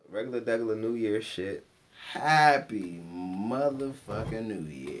Regular New Year shit. Happy motherfucking New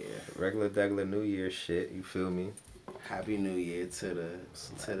Year. Regular New Year shit. You feel me? Happy New Year to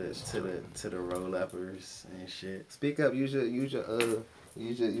the roll uppers and shit. Speak up. Use your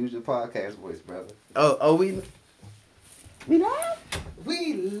podcast voice, brother. Oh, we love.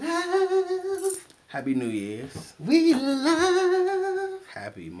 Happy New Year's. We love.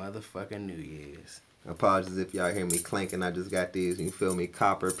 Happy motherfucking New Year's. Apologies if y'all hear me clanking. I just got these, you feel me,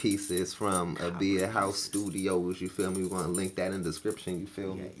 copper pieces from Abia House Studios. You feel me? We're going to link that in the description. You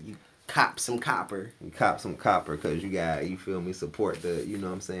feel me? You cop some copper. You cop some copper because you got, you feel me, support the, you know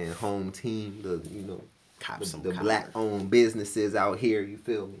what I'm saying, home team, the black-owned businesses out here. You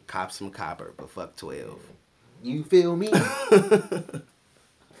feel me? Cop some copper, but fuck 12. You feel me?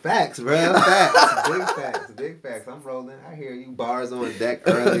 Facts, bro. Facts. Big facts. I'm rolling. I hear you. Bars on deck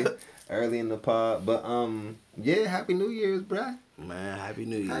early in the pod. But yeah, Happy New Year's, bruh. Man, Happy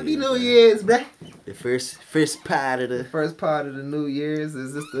New Year's. Happy New Year's, bruh. The first part of the New Year's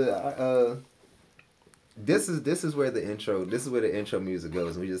is this the this is where the intro music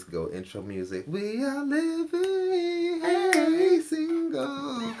goes. We just go intro music. We are living a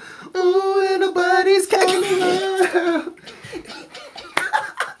single. Ooh, and nobody's coming.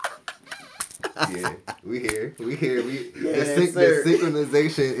 Yeah, we here. The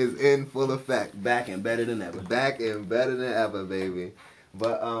synchronization is in full effect. Back and better than ever. Baby.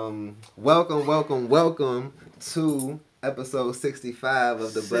 But welcome to episode 65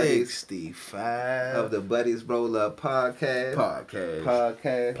 of the Buddies. 65 of the Buddies Roll Up Podcast.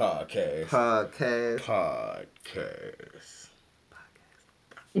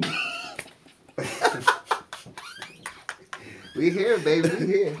 We here,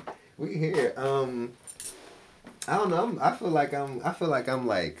 baby. We here. I don't know. I feel like I'm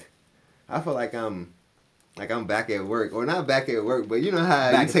back at work, or not back at work, but you know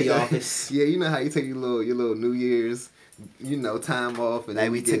how back you take the office. Yeah, you know how you take your little New Year's, time off, and like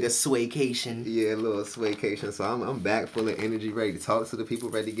then we took a swaycation. Yeah, a little swaycation. So I'm back full of energy, ready to talk to the people,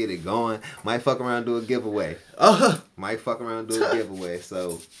 ready to get it going. Might fuck around, do a giveaway.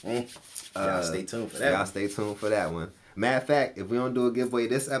 So y'all stay tuned for that. Y'all stay tuned for that one. Matter of fact, if we don't do a giveaway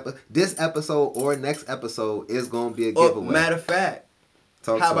this episode or next episode is gonna be a giveaway. Matter of fact,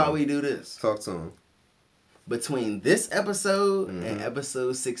 how about we do this? Talk to him. Between this episode and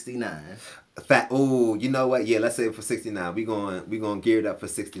episode 69. Oh, you know what? Yeah, let's say for 69. We going gear it up for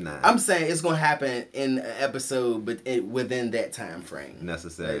 69. I'm saying it's gonna happen in an episode, but within that time frame.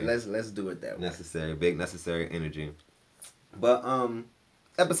 Necessary. Like, let's do it that way. Necessary, big necessary energy. But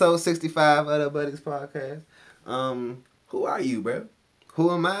episode 65 of the Buddies Podcast. Who are you, bro?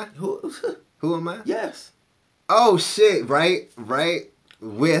 Who am I? Who am I? Yes. Oh shit! Right.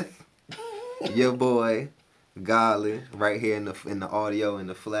 With your boy Godly, right here in the audio, in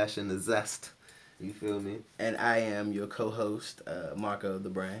the flesh, in the zest. You feel me? And I am your co-host, Marco the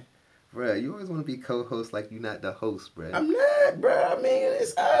Brand. Bruh, you always want to be co-host like you're not the host, bruh. I'm not, bruh. I mean,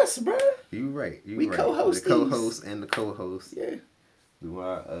 it's us, bruh. You right. We co-host the co-host and the co-host. Yeah. We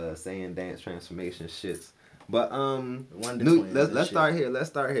are saying dance transformation shits. But let's start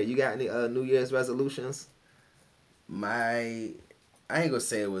here. You got any New Year's resolutions? I ain't gonna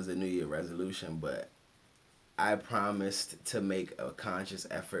say it was a New Year resolution, but I promised to make a conscious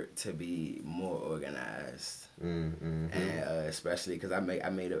effort to be more organized, and especially because I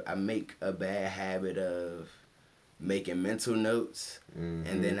make a bad habit of making mental notes,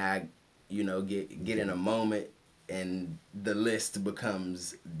 and then I, get in a moment. And the list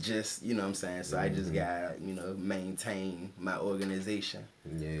becomes just, you know what I'm saying? So I just gotta, maintain my organization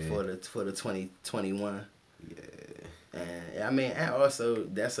for the 2021. Yeah. And I mean, and also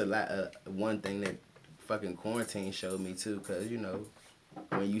that's a lot one thing that fucking quarantine showed me too, cause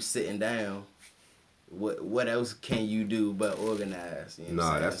when you sitting down, what else can you do but organize? You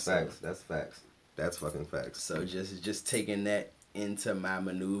know that's facts. That's facts. That's fucking facts. So just taking that into my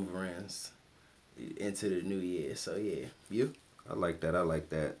maneuverings into the new year. So yeah, you? I like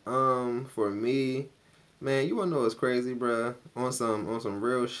that. For me, man, you wanna know what's crazy, bruh? On some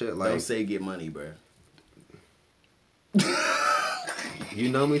real shit, like, don't say get money, bruh. You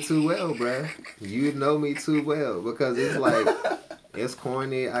know me too well, bruh. You know me too well, because it's like it's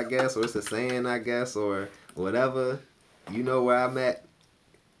corny, I guess, or it's a saying, I guess, or whatever. You know where I'm at.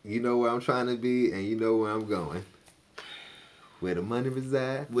 You know where I'm trying to be, and you know where I'm going. Where the money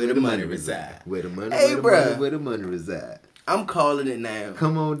reside. Where the money reside. Where the money, hey, where the money reside. I'm calling it now.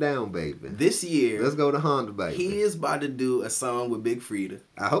 Come on down, baby. This year, let's go to Honda, baby. He is about to do a song with Big Frida.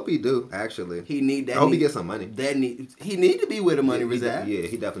 I hope he do. Actually, he need that. I hope he get some money. He need to be where the money reside.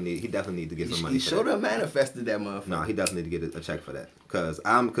 He definitely need to get some money. He should have manifested that motherfucker. No, he definitely need to get a check for that. Cause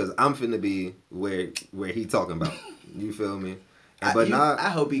I'm finna be where he talking about. You feel me? I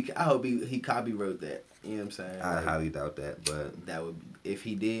hope he copywrote that. You know what I'm saying? I highly doubt that, but that would, if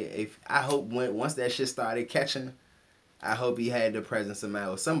he did, I hope once that shit started catching, I hope he had the presence of mind.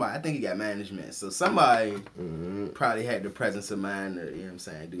 Or somebody, I think he got management, so somebody probably had the presence of mind to, you know what I'm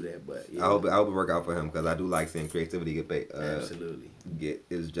saying, do that. But yeah. I hope it work out for him because I do like seeing creativity get paid. Absolutely,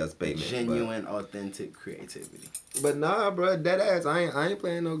 is just payment. Genuine, authentic creativity. But nah, bro, dead ass. I ain't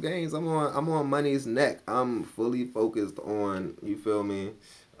playing no games. I'm on money's neck. I'm fully focused on, you feel me,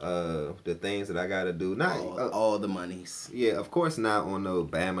 the things that I gotta do. Not all the monies. Yeah, of course not on no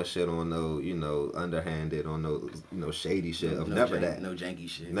Bama shit, on no underhanded, on no shady shit. Never that. No janky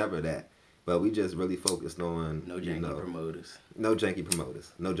shit. Never that. But we just really focused on no janky promoters. No janky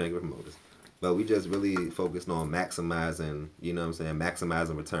promoters. But we just really focused on maximizing, you know what I'm saying,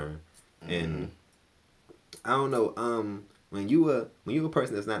 maximizing return. And I don't know, when you a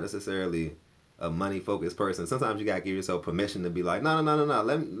person that's not necessarily a money focused person, sometimes you gotta give yourself permission to be like, no,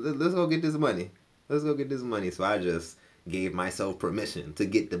 let's go get this money. Let's go get this money. So I just gave myself permission to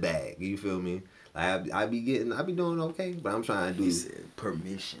get the bag. You feel me? Like I be doing okay, but I'm trying to do. He said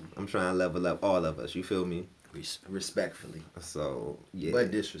permission. I'm trying to level up all of us. You feel me? Respectfully. So yeah, but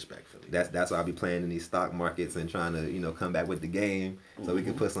disrespectfully. That's why I be playing in these stock markets and trying to come back with the game so we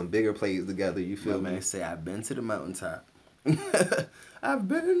can put some bigger plays together. You feel me? Man, say I've been to the mountaintop. I've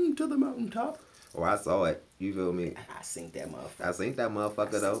been to the mountaintop. Oh, I saw it. You feel me? I seen that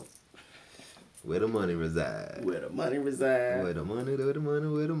motherfucker. Though. Where the money reside. Where the money reside.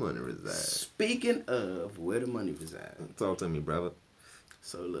 Speaking of where the money reside. Talk to me, brother.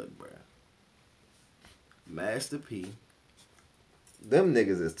 So look, bro. Master P. Them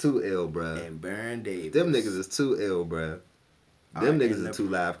niggas is too ill, bruh. And Baron Davis. Them niggas is too ill, bruh. Them niggas is too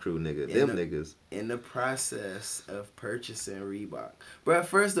live crew, nigga. Them niggas. In the process of purchasing Reebok. Bruh,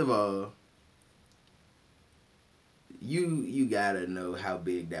 first of all, you gotta know how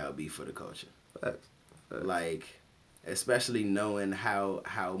big that would be for the culture. Facts. Like, especially knowing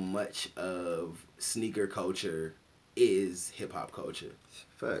how much of sneaker culture is hip hop culture.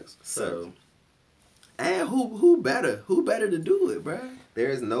 Facts. So, and who better to do it, bruh? There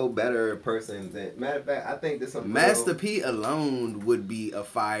is no better person than, matter of fact, I think this is Master P alone would be a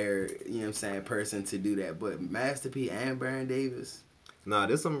fire, you know what I'm saying, person to do that. But Master P and Baron Davis. Nah,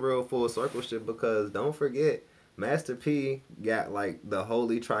 this some real full circle shit because don't forget, Master P got like the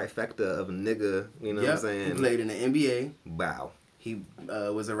holy trifecta of nigga, you know what I'm saying? He played in the NBA. Bow. He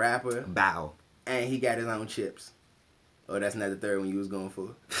was a rapper. Bow. And he got his own chips. Oh, that's not the third one you was going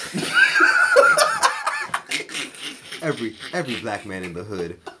for. Every black man in the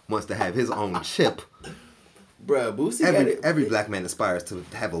hood wants to have his own chip. Bruh, Boosie every black man aspires to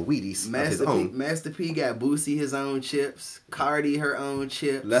have a Wheaties of his own. Master P got Boosie his own chips. Cardi her own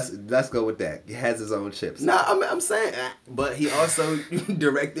chips. Let's go with that. He has his own chips. Nah, I'm saying, but he also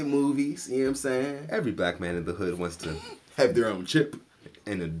directed movies. You know what I'm saying? Every black man in the hood wants to have their own chip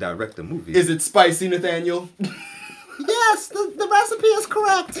and direct a movie. Is it spicy, Nathaniel? Yes, the recipe is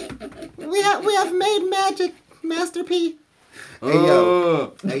correct. We have made magic, Master P. Hey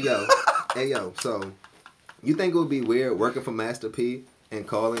yo. So, you think it would be weird working for Master P and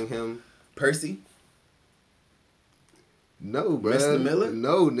calling him Percy? No, bro. Mr. Miller?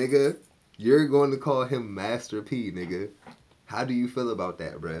 No, nigga. You're going to call him Master P, nigga. How do you feel about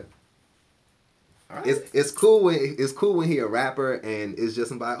that, bro? Right. It's cool when he a rapper and it's just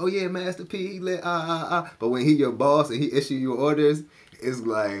somebody, oh yeah, Master P, he lit, But when he your boss and he issue you orders, it's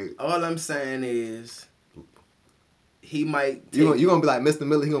like, all I'm saying is he might you gonna be like Mr.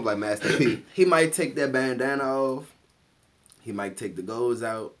 Miller, he gonna be like Master P. He might take that bandana off. He might take the goals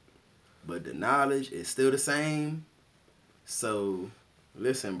out, but the knowledge is still the same. So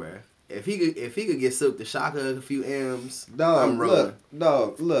listen, bro. If he could get Silk the Shocker a few M's, I'm rolling.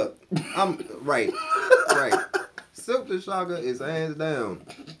 Look. I'm right. Silk the Shocker is hands down.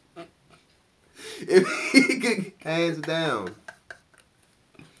 If he could hands down.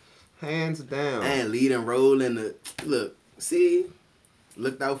 And lead and roll in the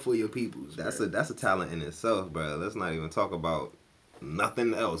look out for your peoples. That's a talent in itself, bro. Let's not even talk about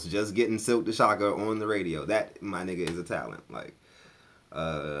nothing else. Just getting Silk the Shocker on the radio. That, my nigga, is a talent. Like,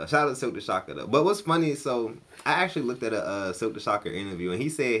 shout out to Silk the Shocker though. But what's funny, so I actually looked at a Silk the Shocker interview and he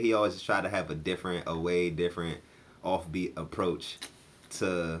said he always tried to have a way different offbeat approach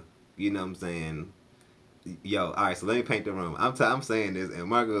to, you know what I'm saying, Yo, all right. So let me paint the room. I'm saying this, and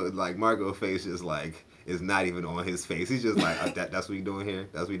Margo face just like is not even on his face. He's just like that's what we doing here.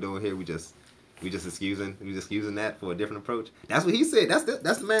 That's what we doing here. We just excusing that for a different approach. That's what he said. That's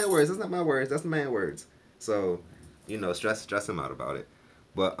the man words. That's not my words. That's the man words. So, stress him out about it.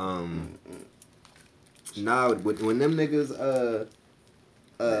 But now when them niggas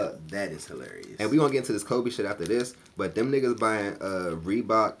that is hilarious. and we gonna get into this Kobe shit after this, but them niggas buying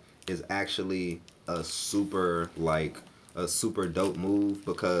Reebok is actually a super dope move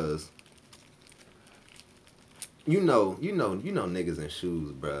because you know niggas in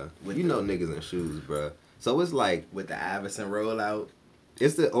shoes, bruh. Niggas in shoes, bruh. So it's like with the Iverson rollout.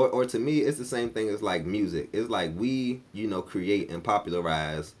 It's or to me it's the same thing as like music. It's like we create and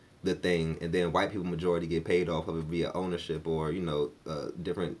popularize the thing, and then white people majority get paid off of it via ownership or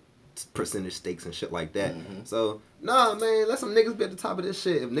different percentage stakes and shit like that. Mm-hmm. So nah, man, let some niggas be at the top of this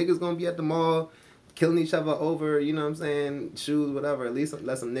shit. If niggas gonna be at the mall killing each other over, you know what I'm saying, shoes, whatever, at least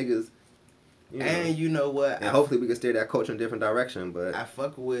let some niggas. And you know what? And hopefully we can steer that culture in a different direction. But I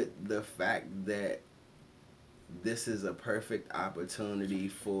fuck with the fact that this is a perfect opportunity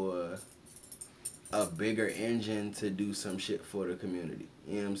for a bigger engine to do some shit for the community.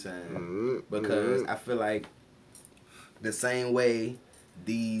 You know what I'm saying? Mm-hmm. Because I feel like the same way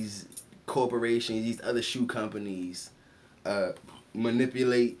these corporations, these other shoe companies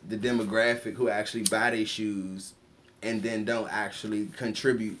manipulate the demographic who actually buy their shoes and then don't actually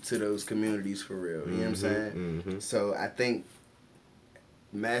contribute to those communities for real. You know what I'm saying? Mm-hmm. So I think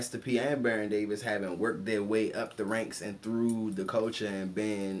Master P and Baron Davis having worked their way up the ranks and through the culture and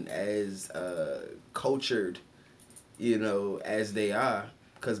been as cultured, as they are.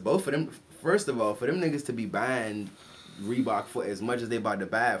 Because both of them, first of all, for them niggas to be buying Reebok for as much as they about to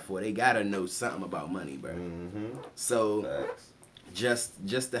buy it for, they gotta know something about money, bro. Mm-hmm. So Facts.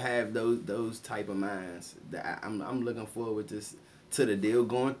 just to have those type of minds, that I'm looking forward to the deal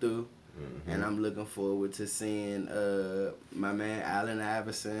going through. Mm-hmm. And I'm looking forward to seeing my man Allen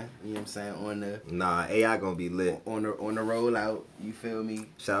Iverson, you know what I'm saying, on the AI gonna be lit. On the rollout, you feel me?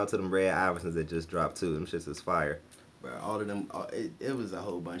 Shout out to them red Iversons that just dropped too. Them shits is fire. Bro, all of them, it was a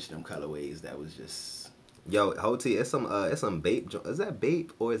whole bunch of them colorways that was just. Yo, Hoti, it's some Bape. Is that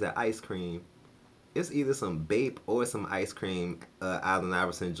Bape or is that ice cream? It's either some Bape or some ice cream. Allen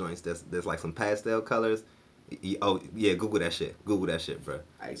Iverson joints. That's like some pastel colors. Oh yeah, Google that shit. Google that shit, bro.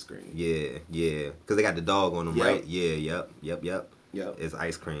 Ice cream. Yeah. Cause they got the dog on them, Yep. right? Yeah. Yep. It's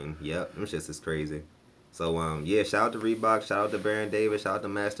ice cream. Yep. Them shits is crazy. So shout out to Reebok, shout out to Baron Davis, shout out to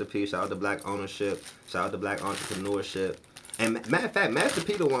Master P, shout out to Black ownership, shout out to Black entrepreneurship. And matter of fact, Master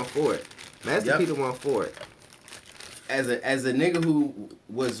P the one for it. Master P the one for it. As a nigga who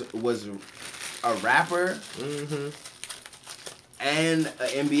was a rapper. Mm-hmm. And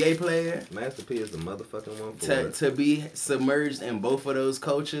an NBA player. Master P is the motherfucking one for it. To be submerged in both of those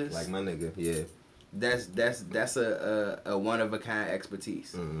cultures. Like my nigga, yeah. That's a one of a kind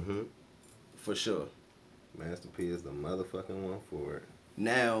expertise. Mm-hmm. For sure. Master P is the motherfucking one for it.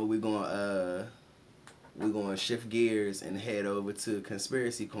 Now we're gonna shift gears and head over to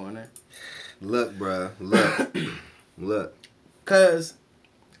Conspiracy Corner. Look, bruh. Look. Cause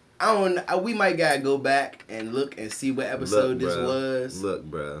we might gotta go back and look and see what episode this was. Look,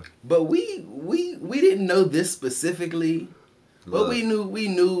 bruh. But we didn't know this specifically. But we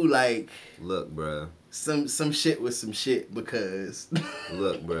knew like. Look, bruh. Some shit was some shit because.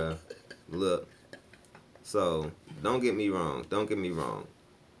 Look, bruh. Look. So don't get me wrong.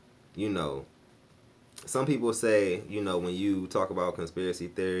 Some people say, when you talk about conspiracy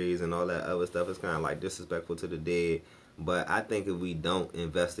theories and all that other stuff, it's kind of like disrespectful to the dead. But I think if we don't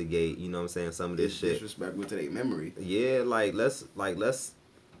investigate, some of this shit, disrespectful to their memory. Yeah, let's be,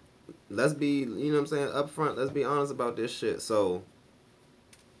 upfront. Let's be honest about this shit. So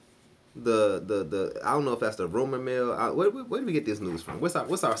the I don't know if that's the rumor mill. Where do we get this news from? What's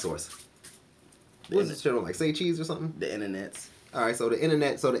our source? What's this shit on, like Say Cheese or something? The internets. All right, so the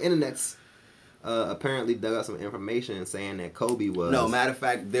internet's apparently dug up some information saying that Kobe was. No, matter of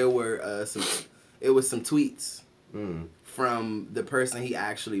fact, there were some tweets. From the person he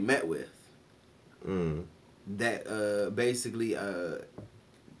actually met with, that basically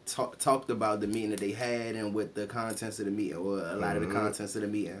talked about the meeting that they had and what the contents of the meeting, or a lot of the contents of the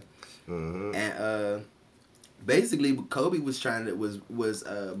meeting, and basically Kobe was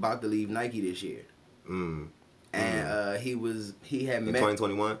about to leave Nike this year, and he had met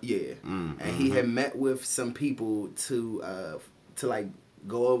 2021, and he had met with some people to like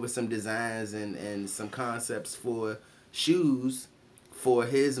go over some designs and some concepts for shoes for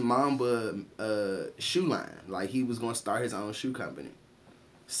his Mamba shoe line. Like he was gonna start his own shoe company.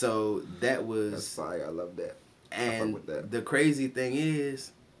 So that was That's fire. I love that. and with that. the crazy thing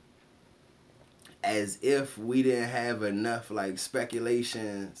is, as if we didn't have enough like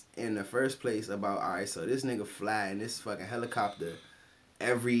speculations in the first place about, all right, so this nigga fly in this fucking helicopter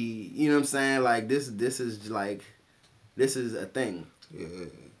every, you know what I'm saying? Like this is a thing. Yeah.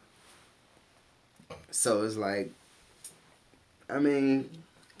 So it's like, I mean,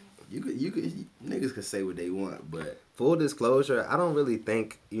 you could niggas could say what they want, but Full disclosure, I don't really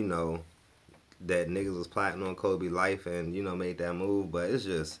think, that niggas was plotting on Kobe life and, made that move, but it's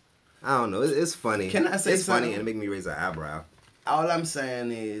just, I don't know. It's funny. Can I say it's something? funny and it make me raise an eyebrow. all I'm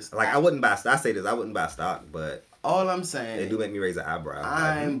saying is, Like, I wouldn't buy, I say this, I wouldn't buy stock, but all I'm saying it do make me raise an eyebrow.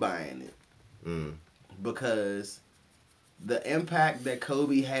 I'm buying it. Because the impact that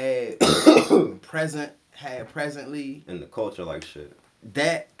Kobe had presently, in the culture like shit.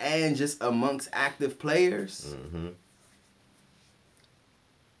 that and just amongst active players,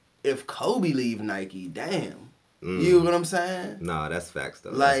 if Kobe leave Nike, damn. You know what I'm saying? Nah, that's facts though.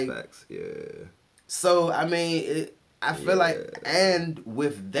 Like, that's facts. Yeah. So I mean, I feel like, and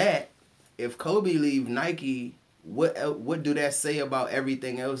with that, if Kobe leave Nike, what do that say about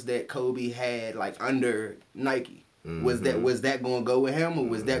everything else that Kobe had like under Nike? Was that going to go with him, or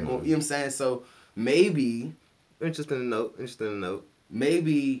was that going? You know what I'm saying? So maybe. Interesting to note.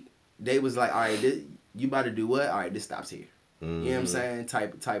 Maybe they was like, all right, you about to do what? All right, this stops here. You know what I'm saying?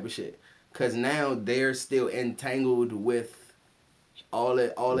 Type of shit. Cause now they're still entangled with all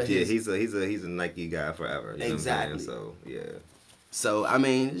of his. Yeah, he's a Nike guy forever. You Exactly. Know what I'm saying? So yeah. So I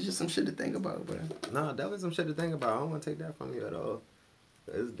mean, it's just some shit to think about, bro. No, definitely some shit to think about. I don't want to take that from you at all.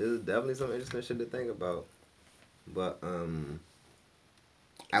 There's definitely some interesting shit to think about. But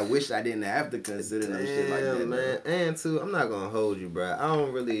I wish I didn't have to consider no shit like that, man. And too, I'm not gonna hold you, bro. I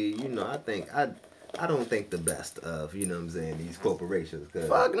don't really, I don't think the best of, you know what I'm saying, these corporations. Cause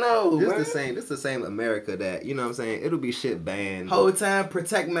fuck no, This the same America that, you know what I'm saying, it'll be shit banned. Whole time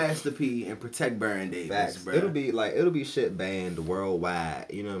protect Master P and protect Baron Davis, Facts. bro. It'll be shit banned worldwide,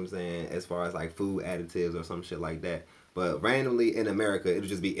 you know what I'm saying, as far as like food additives or some shit like that. But randomly in America, it'll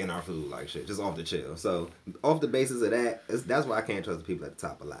just be in our food like shit, just off the chill. So off the basis of that, that's why I can't trust the people at the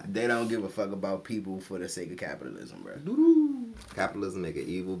top a lot. They don't give a fuck about people for the sake of capitalism, bro. Capitalism make an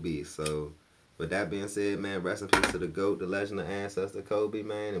evil beast. So with that being said, man, rest in peace to the GOAT, the legend, the ancestor, Kobe,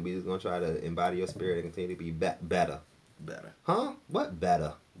 man. And we just gonna try to embody your spirit and continue to be better. Better. Huh? What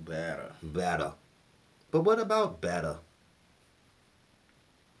better? Better. Better. But what about better?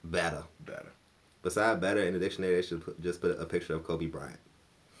 Better. Better. Besides better, in the dictionary, they should just put a picture of Kobe Bryant.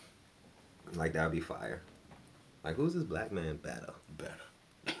 Like, that would be fire. Like, who's this black man better?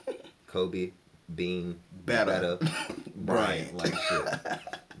 Better. Kobe Bean Better. Bryant. Like shit.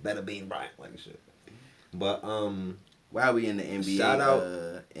 Better Bean Bryant. Like shit. But, while we in the NBA, shout out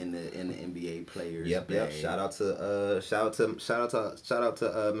in the NBA players. Yep. Shout out to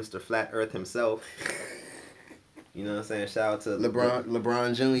Mr. Flat Earth himself. You know what I'm saying? Shout out to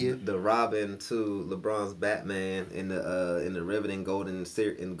LeBron Jr. The Robin to LeBron's Batman in the riveting golden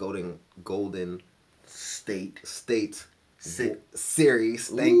State series.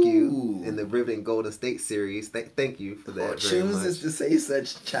 Thank you. In the riveting Golden State series. Thank you for that. Chooses to say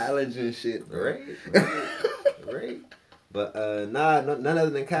such challenging shit, bro. Right. But none other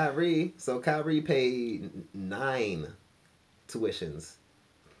than Kyrie. So Kyrie paid 9 tuitions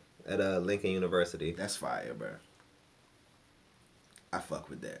at Lincoln University. That's fire, bro. I fuck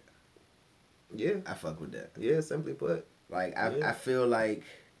with that. Yeah. I fuck with that. Yeah, simply put. Like, I feel like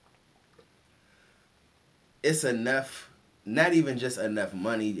it's enough, not even just enough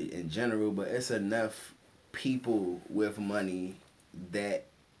money in general, but it's enough people with money that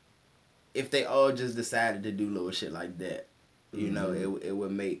if they all just decided to do little shit like that, you know, it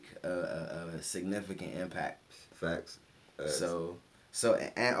would make a significant impact. Facts. So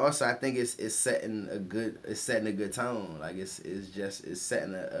and also I think it's setting a good tone. Like it's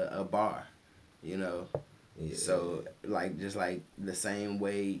setting a bar, you know. Yeah. So just like the same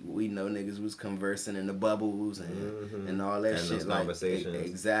way we know niggas was conversing in the bubbles and all that and shit. Those conversations.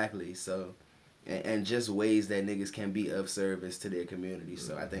 Exactly. So and just ways that niggas can be of service to their community.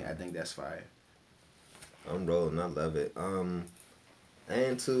 So I think that's fire. I'm rolling. I love it.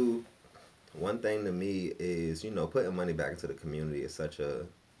 And to one thing to me is, putting money back into the community is such a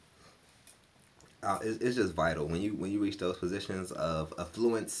it's just vital when you reach those positions of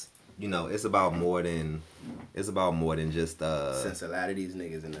affluence. It's about more than just since a lot of these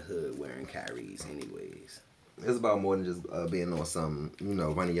niggas in the hood wearing Kyries anyways. It's about more than just being on some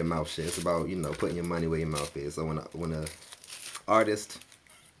running your mouth shit. It's about putting your money where your mouth is. So when a artist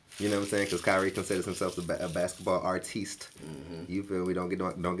You know what I'm saying? Because Kyrie considers himself a basketball artiste. Mm-hmm. You feel me? Don't get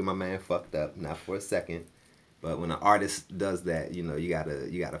my man fucked up, not for a second. But when an artist does that, you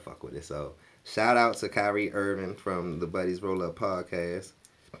gotta fuck with it. So shout out to Kyrie Irving from the Buddies Roll Up podcast.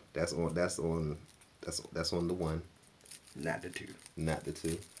 That's on the one, Not the two. not the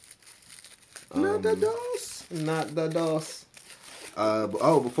two. Not the dos. Not the DOS.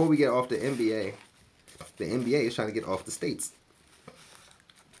 Before we get off the NBA is trying to get off the states.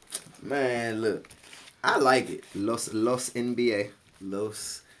 Man, look, I like it. Los NBA.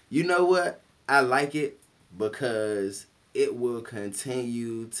 Los. You know what? I like it because it will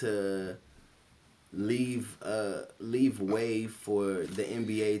continue to leave way for the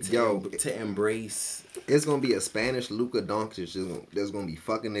NBA to embrace. It's gonna be a Spanish Luka Doncic that's gonna be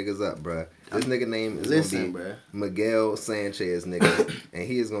fucking niggas up, bruh. This nigga name is gonna be bruh. Miguel Sanchez, nigga, and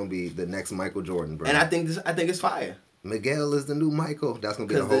he is gonna be the next Michael Jordan, bruh. And I think it's fire. Miguel is the new Michael. That's gonna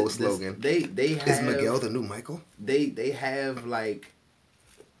be the whole slogan. They have, is Miguel the new Michael? They have like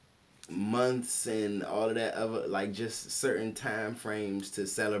months and all of that other like just certain time frames to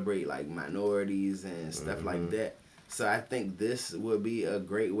celebrate like minorities and stuff like that. So I think this would be a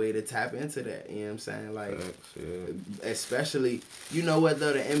great way to tap into that. You know what I'm saying? Like, especially, you know what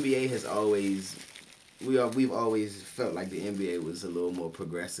though, the NBA has always we've always felt like the NBA was a little more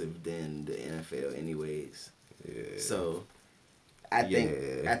progressive than the NFL, anyways. Yeah. So I think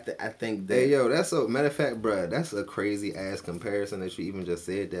I think that. Hey yo, that's a matter of fact, bruh. That's a crazy ass comparison that you even just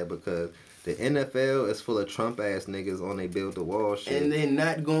said that because the NFL is full of Trump ass niggas on they build the wall shit, and they're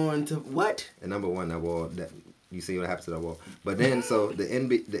not going to what? And number one, that wall that you see what happens to that wall. But then so the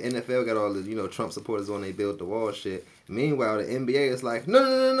NFL got all the Trump supporters on they build the wall shit. Meanwhile, the NBA is like,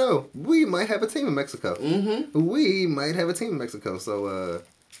 no, we might have a team in Mexico. Mm-hmm. We might have a team in Mexico. So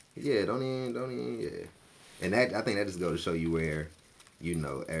yeah, don't even yeah. And that I think that just go to show you where,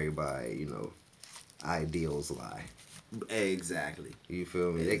 everybody, ideals lie. Exactly. You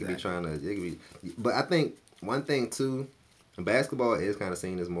feel me? Exactly. They could be trying to, but I think one thing too, basketball is kind of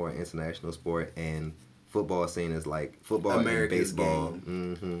seen as more international sport, and football is seen as like football America's and baseball.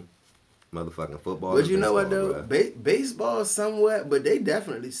 game. Motherfucking football. But you know what baseball, though? Baseball somewhat, but they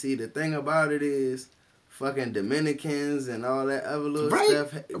definitely see the thing about it is fucking Dominicans and all that other little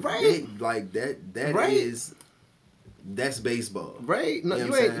stuff. Right. They, like that right. is that's baseball. Right. No,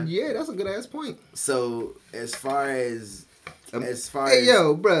 you ain't. Yeah, that's a good ass point. So as far as hey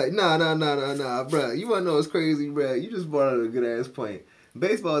yo, bruh, nah, bruh. You wanna know what's crazy, bruh? You just brought out a good ass point.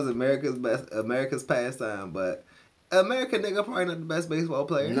 Baseball is America's pastime, but American nigga probably not the best baseball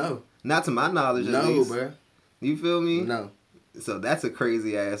player. No. Not to my knowledge, at no, least. Bruh. You feel me? No. So that's a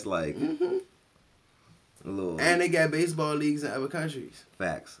crazy ass like. Little and they got baseball leagues in other countries.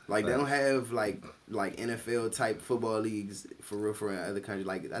 Facts. Like they don't have like NFL type football leagues for real in other countries.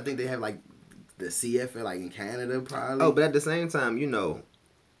 Like I think they have like the CFL like in Canada probably. Oh, but at the same time,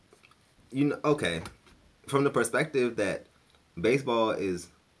 okay, from the perspective that baseball is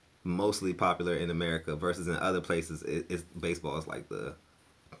mostly popular in America versus in other places, baseball is like the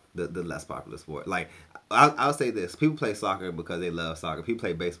less popular sport. Like I'll say this: people play soccer because they love soccer. People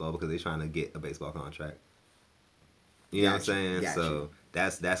play baseball because they're trying to get a baseball contract. You know what I'm saying? So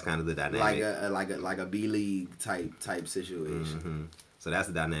that's kind of the dynamic. Like a B league type situation. Mm-hmm. So that's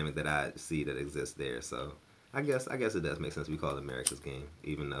the dynamic that I see that exists there. So I guess it does make sense. We call it America's game,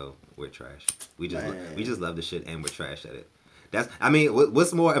 even though we're trash. We just love the shit and we're trash at it.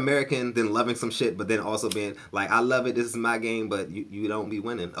 What's more American than loving some shit, but then also being like, I love it. This is my game, but you don't be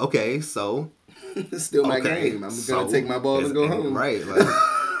winning. Okay, so it's still my game. I'm gonna take my ball and go home. Right. Like,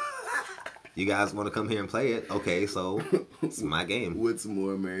 you guys want to come here and play it? Okay, so it's my game. What's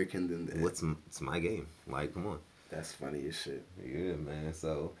more American than that? It's my game. Like, come on. That's funny as shit. Yeah, man.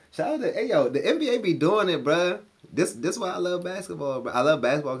 So shout out to the NBA be doing it, bruh. This why I love basketball, bro. I love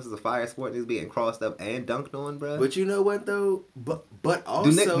basketball because it's a fire sport. It's being crossed up and dunked on, bruh. But you know what though? But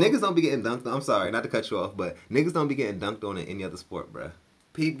also niggas don't be getting dunked on. I'm sorry, not to cut you off, but niggas don't be getting dunked on in any other sport, bruh.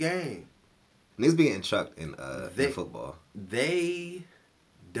 Peep game. Niggas be getting chucked in football. They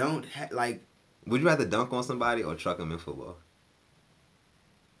don't like. Would you rather dunk on somebody or truck them in football?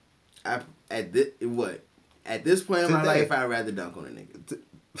 At this point in my life, I'd rather dunk on a nigga.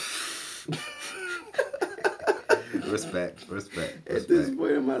 Respect. At this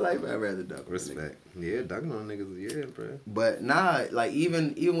point in my life, I'd rather dunk on a nigga. Respect. Yeah, dunking on niggas, yeah, bro. But nah, like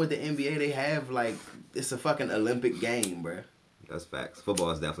even with the NBA, they have like it's a fucking Olympic game, bro. That's facts.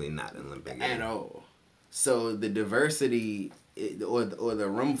 Football is definitely not an Olympic game at all. So the diversity or the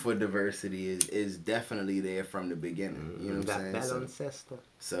room for diversity is definitely there from the beginning. You know what I'm saying?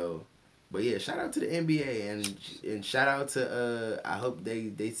 So But yeah, shout out to the NBA and shout out to I hope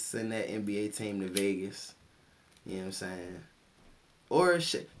they send that NBA team to Vegas. You know what I'm saying? Or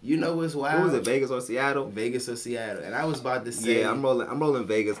you know what's wild? What was it, Vegas or Seattle? Vegas or Seattle. And I was about to say, yeah, I'm rolling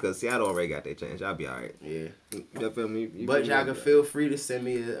Vegas because Seattle already got their chance. Y'all be all right. Yeah. You feel me? But y'all can feel free to send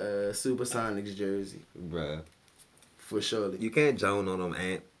me a Supersonics jersey. Bruh. For sure. You can't joan on them,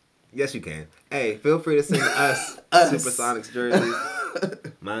 Ant. Yes, you can. Hey, feel free to send us Supersonics jerseys.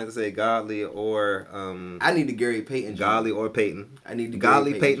 Mine can say Godly or I need the Gary Payton jersey. Godly or Payton. I need the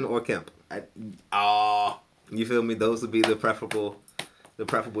Godly, Gary Payton or Kemp. Oh. You feel me? Those would be the preferable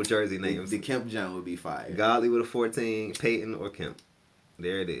jersey names. The Kemp John would be fire. Godly with a 14, Payton or Kemp.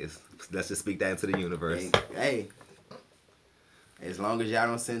 There it is. Let's just speak that into the universe. Hey. As long as y'all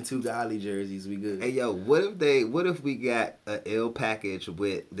don't send 2 Godly jerseys, we good. Hey yo, what if we got a ill package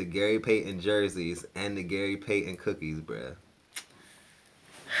with the Gary Payton jerseys and the Gary Payton cookies, bruh?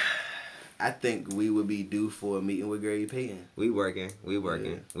 I think we would be due for a meeting with Gary Payton. We working.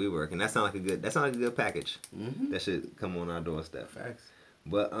 That sound like a good package. Mm-hmm. That should come on our doorstep. Facts.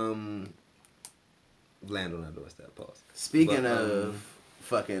 But land on our doorstep. Pause. Speaking of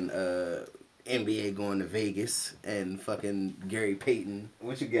fucking NBA going to Vegas and fucking Gary Payton.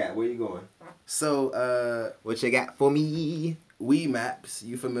 What you got? Where you going? So what you got for me? Wii Maps.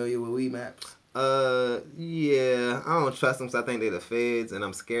 You familiar with Wii Maps? Yeah, I don't trust them because I think they're the feds and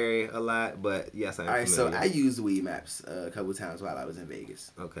I'm scary a lot. But yes, I'm familiar. Alright, so I used Wii Maps a couple times while I was in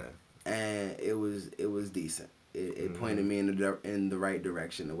Vegas. Okay. And it was decent. It pointed me in the right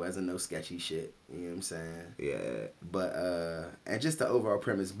direction. There wasn't no sketchy shit. You know what I'm saying? Yeah. But and just the overall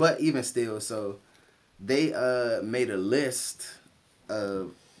premise. But even still, so they made a list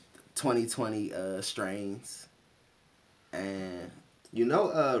of 2020 strains, and you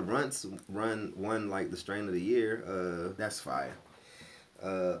know, Runts won like the strain of the year. That's fire.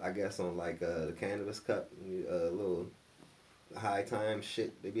 I guess on like the Cannabis Cup, little high time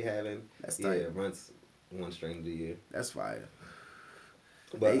shit they be having. That's tight. Yeah, Runts won strain of the year. That's fire.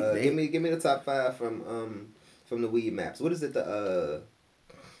 But give me the top 5 from the Weed Maps. What is it? The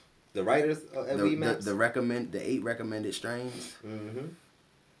writers at Weed Maps. The 8 recommended strains. Mm-hmm.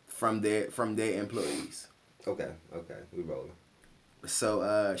 From their employees. Okay, we rolling.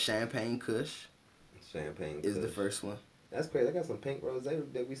 So Champagne Kush. Champagne is Kush. the first one. That's crazy. I got some pink rose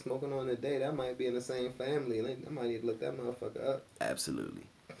that we smoking on today. That might be in the same family. I might need to look that motherfucker up. Absolutely.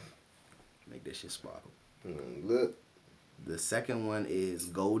 Make that shit sparkle. Look. The second one is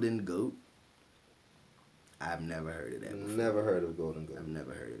Golden Goat. I've never heard of that before. Never heard of Golden Goat. I've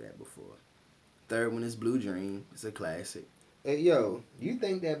never heard of that before. Third one is Blue Dream. It's a classic. Hey, yo, you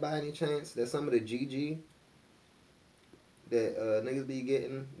think that by any chance that some of the GG that niggas be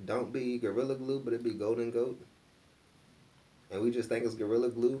getting don't be Gorilla Glue, but it be Golden Goat? And we just think it's Gorilla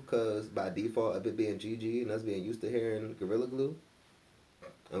Glue because by default of it being GG and us being used to hearing Gorilla Glue?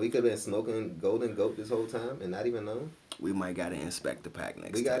 And we could have been smoking Golden Goat this whole time and not even know? We might gotta inspect the pack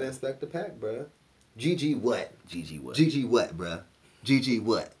next time. We gotta inspect the pack, bruh. GG what? GG what? GG what, bruh? GG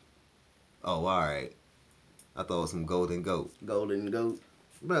what? Oh, alright. I thought it was some Golden Goat. Golden Goat.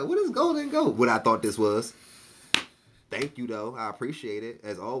 Bruh, what is Golden Goat? What I thought this was. Thank you, though. I appreciate it,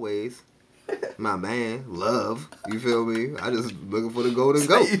 as always. My man, love. You feel me? I just looking for the Golden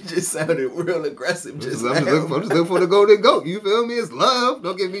Goat. You just sounded real aggressive I'm just looking for the Golden Goat. You feel me? It's love.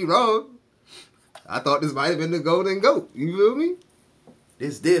 Don't get me wrong. I thought this might have been the Golden Goat. You feel me?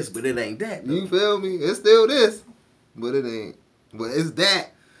 It's this, but it ain't that, though. You feel me? It's still this, but it ain't. But it's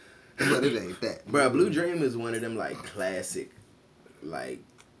that, but it ain't that. Bruh, Blue Dream is one of them, like, classic, like...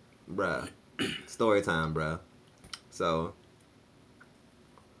 Bruh. Story time, bruh. So...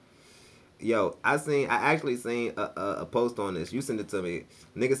 Yo, I actually seen a post on this. You sent it to me.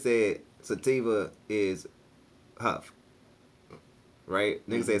 Nigga said sativa is huff. Right?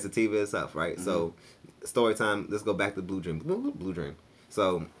 Nigga said sativa is huff, right? Mm-hmm. So, story time, let's go back to Blue Dream. Blue Dream.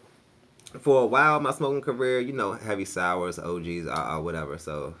 So, for a while, my smoking career, you know, heavy sours, OGs, whatever.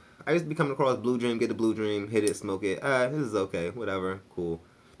 So, I used to be coming across Blue Dream, get the Blue Dream, hit it, smoke it. This is okay, whatever, cool.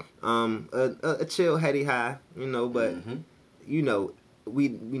 A chill, heady high, you know, but, you know, we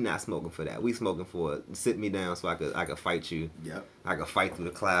not smoking for that. We smoking for sit me down so I could fight you. Yep. I could fight through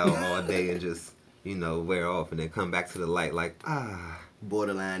the cloud all day and just, you know, wear off and then come back to the light like,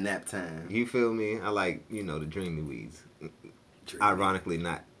 borderline nap time. You feel me? I like, you know, the dreamy weeds. Ironically,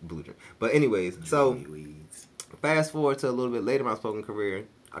 not Blue Dream. But anyways, dreamy weeds. Fast forward to a little bit later in my smoking career,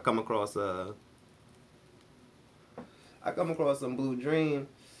 I come across some Blue Dream,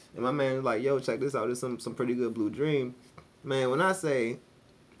 and my man was like, yo, check this out. There's some pretty good Blue Dream. Man, when I say,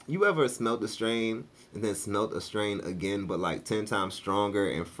 you ever smelled the strain and then smelt a strain again, but like 10 times stronger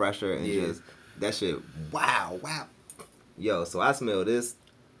and fresher and just that shit. Wow. Yo, so I smell this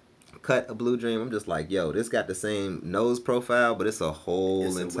cut of Blue Dream. I'm just like, yo, this got the same nose profile, but it's a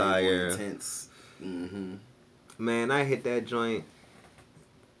whole entire. Way more intense. Man, I hit that joint.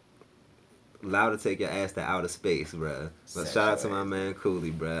 Allowed to take your ass to outer space, bruh. But shout out to my man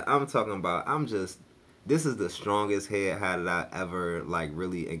Cooley, bruh. I'm talking about. This is the strongest head high that I ever like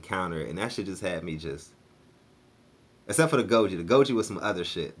really encountered, and that shit just had me just. Except for the Goji. The Goji was some other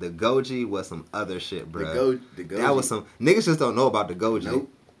shit. The Goji was some other shit, bruh. The Goji. That was some niggas just don't know about the Goji.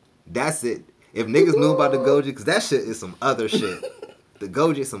 Nope. That's it. If niggas knew about the Goji, because that shit is some other shit. The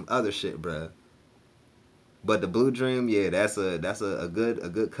Goji is some other shit, bruh. But the Blue Dream, yeah, that's a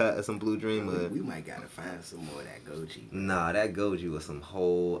good cut of some Blue Dream. We might gotta find some more of that Goji. Nah, that Goji was some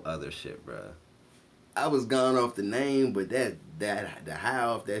whole other shit, bruh. I was gone off the name, but the high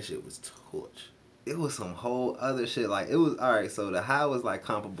off that shit was torch. It was some whole other shit. Like it was alright. So the high was like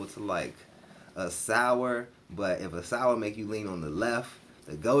comparable to like a sour, but if a sour make you lean on the left,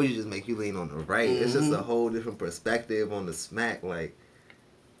 the Goji just make you lean on the right. It's just a whole different perspective on the smack. Like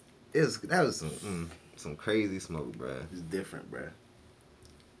that was some crazy smoke, bruh. It's different, bruh.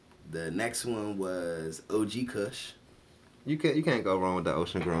 The next one was OG Kush. You can't go wrong with the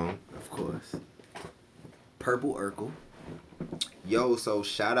Ocean Grown. Of course. Purple Urkel. Yo, so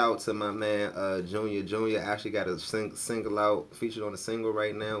shout out to my man Junior. Junior actually got a single out, featured on a single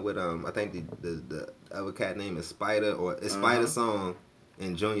right now with I think the other cat name is Spider, or it's Spider Song,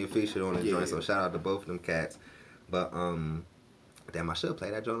 and Junior featured on the joint. So shout out to both of them cats. But damn, I should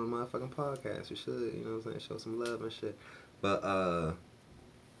play that joint on the motherfucking podcast. You should, you know what I'm saying? Show some love and shit. But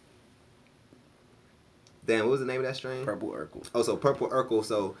damn, what was the name of that strain? Purple Urkel. Oh, so Purple Urkel.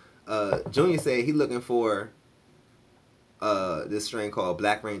 So Junior said he looking for this strain called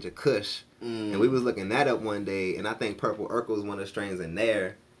Black Ranger Kush, and we was looking that up one day, and I think Purple Urkel is one of the strains in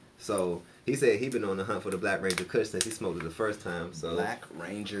there. So he said he been on the hunt for the Black Ranger Kush since he smoked it the first time. So Black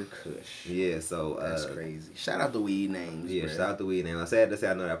Ranger Kush. Yeah, so that's crazy. Shout out the weed names. Yeah, bro. shout out the weed names. I said to say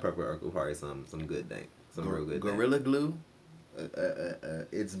I know that Purple Urkel probably some good thing, some real good. Gorilla Glue.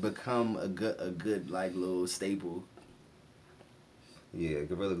 It's become a good like little staple. Yeah,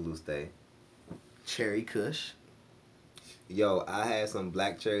 Gorilla Glue stay. Cherry Kush. Yo, I had some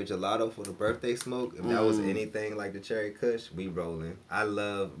black cherry gelato for the birthday smoke. If that was anything like the cherry kush, we rolling. I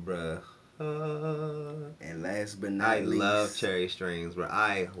love, bruh. And last but not least, I love cherry strains, bro.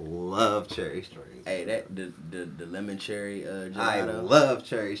 I love cherry strains. Hey, that the lemon cherry gelato. I love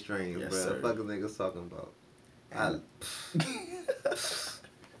cherry strains, yes, bro. Sir. What the fuck is niggas talking about?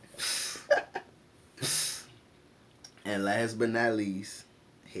 And last but not least,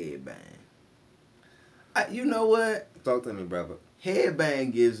 Headbang. You know what? Talk to me, brother.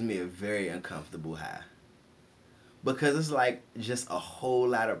 Headbang gives me a very uncomfortable high. Because it's like just a whole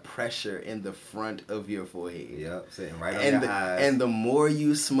lot of pressure in the front of your forehead. Yep, sitting right on your eyes. And the more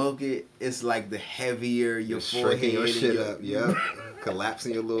you smoke it, it's like the heavier your forehead. Your shit up, yep.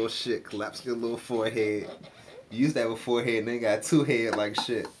 Collapsing your little shit, collapsing your little forehead. You used to have a forehead and then got two head like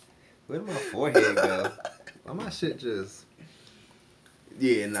shit. Where did my forehead go? Why my shit just...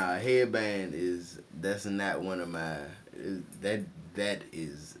 Yeah, nah, Headbang that's not one of my, that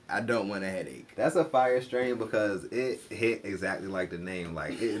is, I don't want a headache. That's a fire strain because it hit exactly like the name.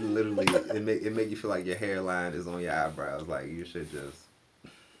 Like, it literally, it make you feel like your hairline is on your eyebrows. Like, you should just...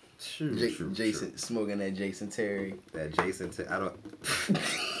 Jason, smoking that Jason Terry. That Jason Terry, I don't...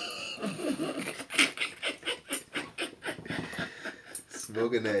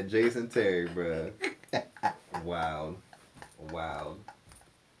 Smoking that Jason Terry, bruh. Wow.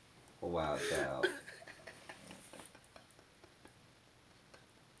 Wow, child.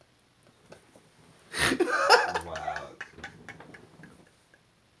 Wow.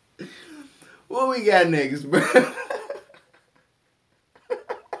 What we got next, bro?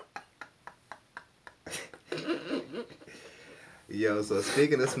 Yo, so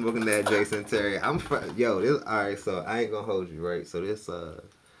speaking of smoking that Jason Terry, this alright, so I ain't gonna hold you, right? So this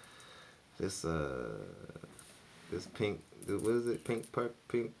pink, what is it?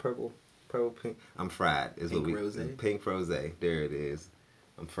 Purple. I'm fried. Is Pink what we rose? Pink rose. There it is.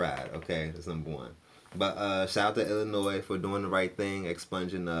 I'm fried. Okay, that's number one. But shout out to Illinois for doing the right thing,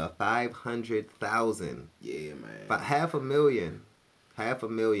 expunging 500,000. Yeah, man.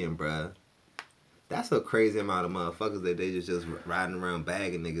 $500,000, bruh. That's a crazy amount of motherfuckers that they just riding around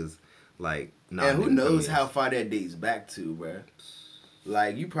bagging niggas like. Nah, and who knows how far that dates back to, bruh.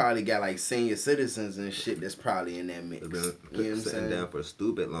 Like, you probably got, like, senior citizens and shit that's probably in that mix. They've been you know what I'm sitting saying? down for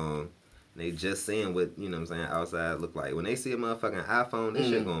stupid long. They just seeing what, you know what I'm saying, outside look like. When they see a motherfucking iPhone, this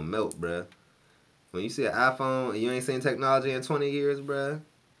shit gonna melt, bruh. When you see an iPhone and you ain't seen technology in 20 years, bruh,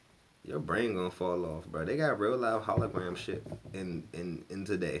 your brain gonna fall off, bruh. They got real live hologram shit in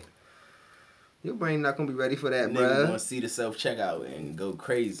today. Your brain not gonna be ready for that, Nigga bruh. gonna see the self-checkout and go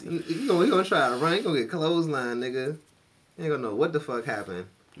crazy. You gonna try to run, you gonna get clothesline, nigga. You ain't gonna know what the fuck happened.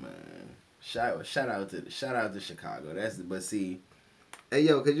 Man, shout out to Chicago. But see, Hey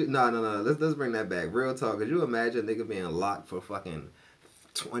yo, could you no. Let's bring that back. Real talk. Could you imagine a nigga being locked for fucking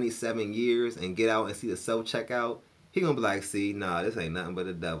 27 years and get out and see the self checkout? He gonna be like, see, nah, this ain't nothing but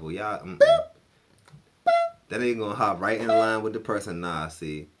the devil. Y'all, that ain't gonna hop right in line with the person. Nah,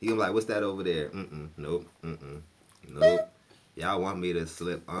 see, he gonna be like, what's that over there? Nope. Nope. Y'all want me to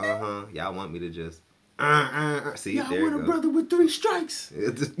slip? Y'all want me to just see, y'all there want you a go. brother with 3 strikes.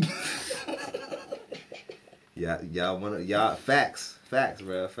 Y'all facts,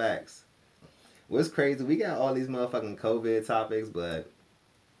 bro, facts. What's crazy? We got all these motherfucking COVID topics, but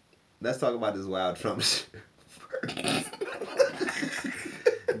let's talk about this wild Trump shit.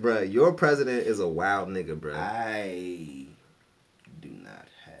 Bruh, your president is a wild nigga, bruh. I do not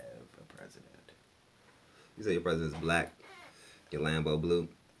have a president. You say your president's black, your Lambo blue.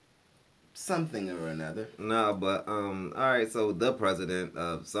 Something or another. No, but alright, so the president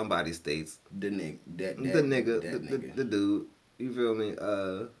of somebody states. The nigga. The dude. You feel me?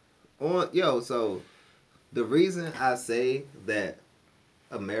 So the reason I say that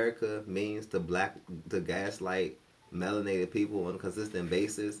America means to gaslight melanated people on a consistent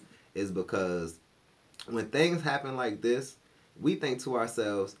basis is because when things happen like this, we think to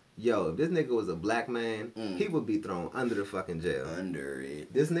ourselves, yo, if this nigga was a black man, he would be thrown under the fucking jail. Under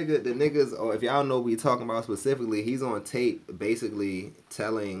it. This nigga, the niggas, or if y'all know what we talking about specifically, he's on tape basically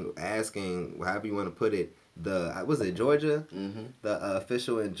asking, however you want to put it, was it Georgia? Mm-hmm. The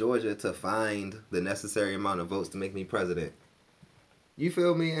official in Georgia to find the necessary amount of votes to make me president. You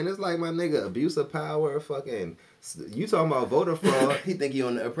feel me? And it's like, my nigga, abuse of power, fucking, you talking about voter fraud. He think he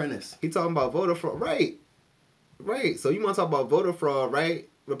on The Apprentice. He talking about voter fraud. Right. So you want to talk about voter fraud, right?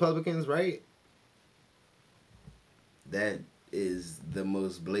 Republicans, right? That is the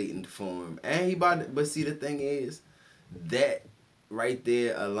most blatant form. And but see, the thing is, that right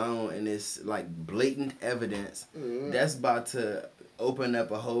there alone, and it's like blatant evidence, that's about to open up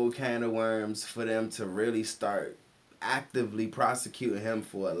a whole can of worms for them to really start actively prosecuting him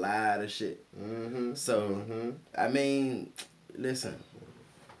for a lot of shit. So, I mean, listen,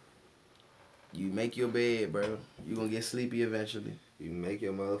 you make your bed, bro. You gonna get sleepy eventually. You make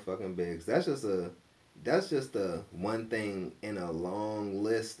your motherfucking bed. That's just a one thing in a long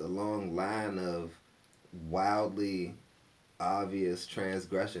line of wildly obvious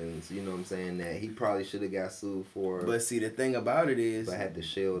transgressions, you know what I'm saying, that he probably should have got sued for. But see, the thing about it is, but had to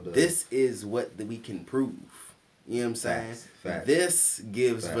shield up. This is what we can prove. You know what I'm saying? Facts. This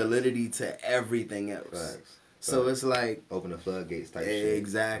gives validity to everything else. Facts. So it's like open the floodgates type shit.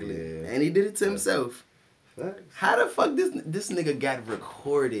 Exactly. Yeah. And he did it to himself. Facts. How the fuck this nigga got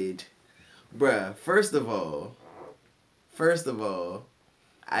recorded? Bruh, first of all,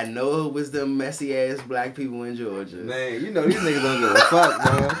 I know it was them messy ass black people in Georgia. Man, you know these niggas don't give a fuck,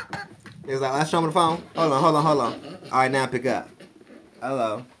 man. He's like, let's show me the phone. Hold on. All right, now pick up.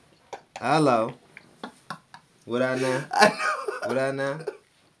 Hello. What I know? What I know?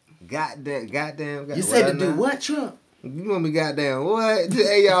 Goddamn. You said to do what, Trump? You want me goddamn what?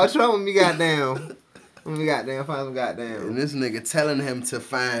 Hey, y'all, Trump want me goddamn. Find some goddamn. And this nigga telling him to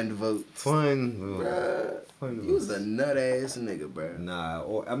find votes. Bruh. You was a nut ass nigga, bruh. Nah,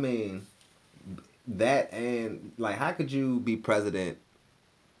 or I mean, that and like, how could you be president?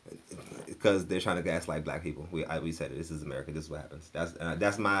 Because they're trying to gaslight black people. We said it. This is America. This is what happens.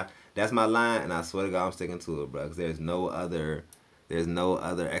 That's my line, and I swear to God, I'm sticking to it, bro. Because there's no other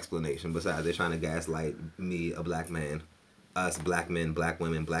explanation besides they're trying to gaslight me, a black man, us black men, black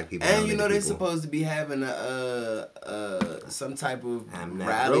women, black people. And you know they're supposed to be having some type of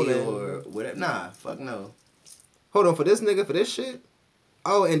rally or whatever. Nah, fuck no. Hold on, for this nigga, for this shit.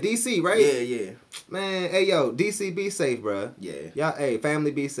 Oh, in DC, right? Yeah. Man, hey yo, DC, be safe, bro. Yeah. Y'all, hey,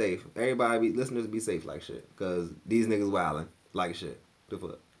 family, be safe. Everybody, listeners, be safe like shit. Cause these niggas wildin' like shit. The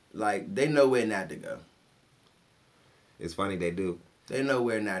fuck. Like they know where not to go. It's funny they do. They know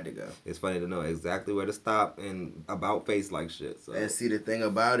where not to go. It's funny to know exactly where to stop and about face like shit. So. And see, the thing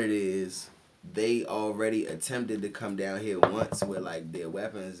about it is, they already attempted to come down here once with like their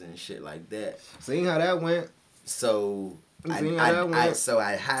weapons and shit like that. Seeing how that went. So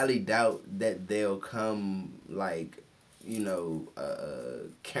I highly doubt that they'll come like, you know,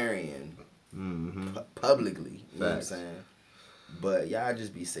 carrying publicly. You know what I'm saying? But y'all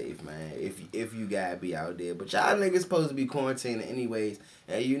just be safe, man. If you gotta be out there, but y'all niggas supposed to be quarantining anyways,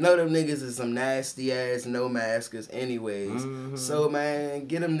 and you know them niggas is some nasty ass no maskers anyways. Mm-hmm. So man,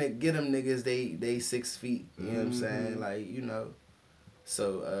 get them niggas. They 6 feet. You know what I'm saying? Like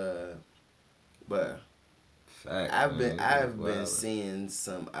So but Fact, I've man. been seeing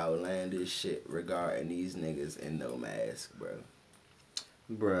some outlandish shit regarding these niggas in no mask, bro.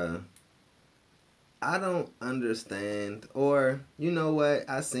 Bruh. I don't understand, or you know what?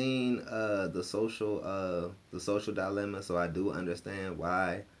 I seen the social dilemma, so I do understand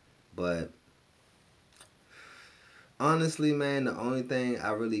why. But honestly, man, the only thing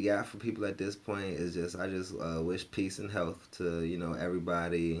I really got for people at this point is I just wish peace and health to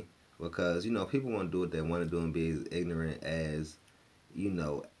everybody, because people want to do what they want to do and be as ignorant as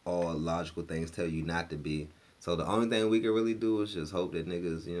all logical things tell you not to be. So the only thing we can really do is just hope that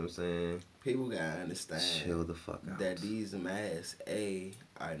niggas, you know what I'm saying, People gotta understand chill the fuck out. that these masks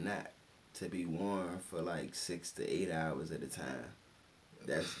are not to be worn for like 6 to 8 hours at a time.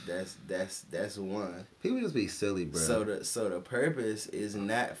 That's one. People just be silly, bro. So the purpose is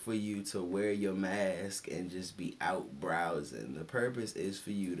not for you to wear your mask and just be out browsing. The purpose is for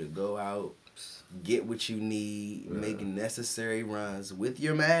you to go out, get what you need, make necessary runs with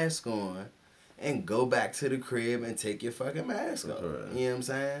your mask on, and go back to the crib and take your fucking mask off. Right. You know what I'm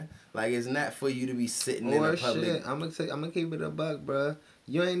saying? Like, it's not for you to be sitting in a public. Shit, I'm gonna keep it a buck, bro.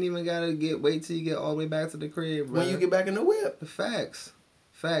 You ain't even gotta wait till you get all the way back to the crib, bro. When you get back in the whip. Facts.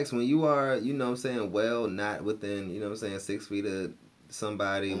 When you are, well, not within, 6 feet of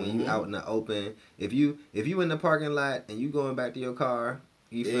somebody. When you out in the open, if you in the parking lot and you going back to your car,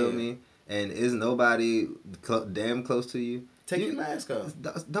 you feel me? And is nobody damn close to you? Take your mask off.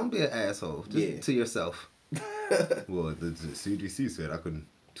 Don't be an asshole. Just to yourself. Well, the CDC said I couldn't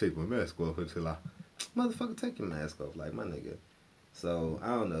take my mask off until I... Motherfucker, take your mask off, like, my nigga. So, I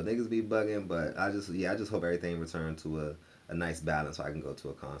don't know. Niggas be bugging, but I just hope everything return to a nice balance so I can go to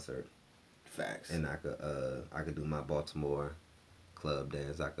a concert. Facts. And I could do my Baltimore club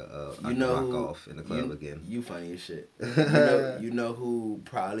dance. I could rock off in the club again. You funny as shit. You know who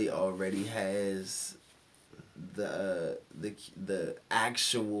probably already has the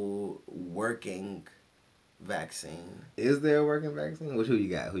actual working vaccine. Is there a working vaccine? Who you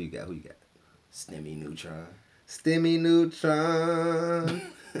got? Stimmy Neutron.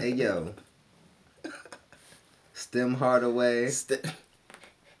 Hey, yo. Stem Hardaway.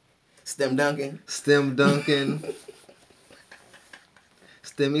 Stem Duncan.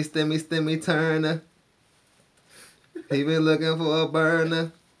 Stimmy Turner. He been looking for a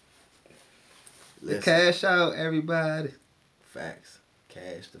burner. Listen. Cash out, everybody. Facts.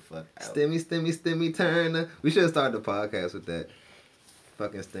 Cash the fuck out. Stimmy Turner. We should have started the podcast with that.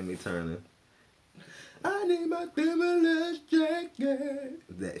 Fucking Stimmy Turner. I need my stimulus jacket.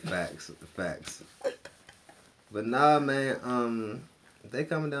 Facts. But nah, man. They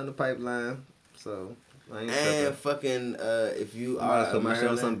coming down the pipeline, so I ain't and fucking if you are put my shit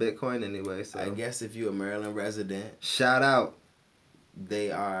on some Bitcoin anyway. So I guess if you're a Maryland resident, shout out.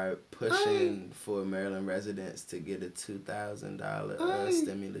 They are pushing for Maryland residents to get a $2,000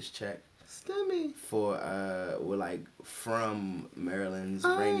 stimulus check. Stimmy. For from Maryland's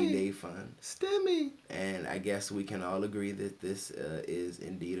rainy day fund. Stimmy. And I guess we can all agree that this is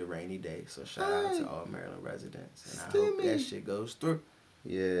indeed a rainy day. So shout out to all Maryland residents, and I hope that shit goes through.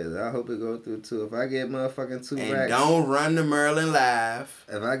 Yeah, I hope it goes through too. If I get motherfucking 2 racks. And don't run to Maryland Live.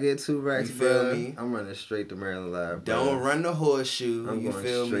 If I get 2 racks, you feel me? I'm running straight to Maryland Live, bro. Don't run the Horseshoe. I'm you going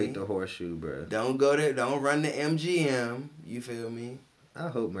feel straight me? to Horseshoe, bro. Don't run the MGM. You feel me? I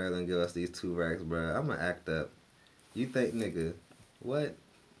hope Maryland give us these 2 racks, bro. I'm gonna act up. You think, nigga, what?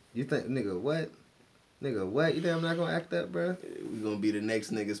 You think, nigga, what? Nigga, what? You think I'm not gonna act up, bro? We gonna be the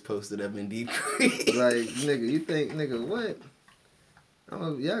next niggas posted up in Deep Creek. Like, nigga, you think, nigga, what?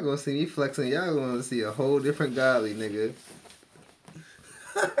 Y'all gonna see me flexing. Y'all gonna see a whole different godly, nigga.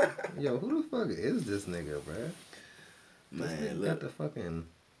 Yo, who the fuck is this nigga, bro? Man, look. Got the fucking...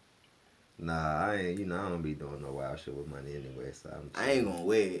 Nah, I ain't, I don't be doing no wild shit with money anyway, so I ain't gonna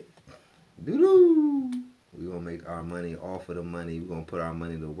wear it. Doo-doo! We gonna make our money off of the money. We gonna put our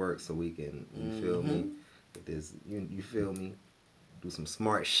money to work so we can, you feel me? With this, you feel me? Do some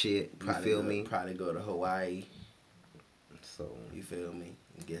smart shit, you feel me? Probably go to Hawaii. So, you feel me?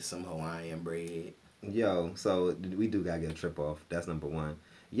 Get some Hawaiian bread. Yo, so we do gotta get a trip off. That's number 1.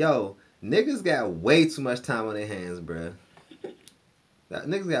 Yo, niggas got way too much time on their hands, bruh.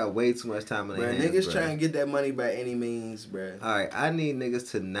 Niggas got way too much time on their hands, niggas trying to get that money by any means, bruh. Alright, I need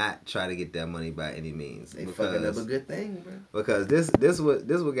niggas to not try to get that money by any means. They fucking up a good thing, bruh. Because this what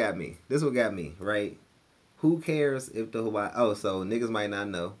got me. This what got me, right? Who cares if the Hawaii? Oh, so niggas might not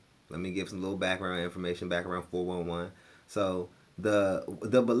know. Let me give some little background information. Background 411. So the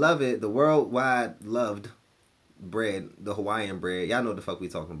beloved, the worldwide loved bread, the Hawaiian bread. Y'all know what the fuck we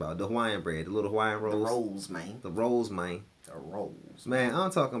talking about. The Hawaiian bread, the little Hawaiian rolls. The rolls, man. The rolls, man. The rolls. Man,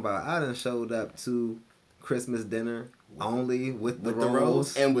 I'm talking about. I done showed up to Christmas dinner only with the rolls.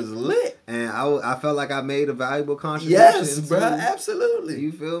 rolls and was lit. And I felt like I made a valuable contribution. Yes, bro, absolutely.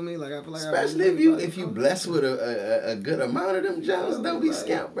 You feel me? Like I feel like especially if you blessed with a good amount of them Jones, don't be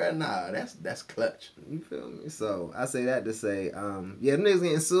scamp, bro. Nah, that's clutch. You feel me? So I say that to say, yeah, them niggas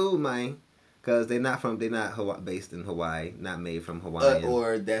getting sued, man. Cause they not based in Hawaii, not made from Hawaii.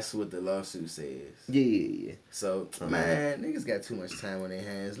 Or that's what the lawsuit says. Yeah. So man, niggas got too much time on their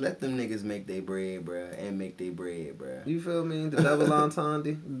hands. Let them niggas make their bread, bruh, and make their bread, bruh. You feel me? The double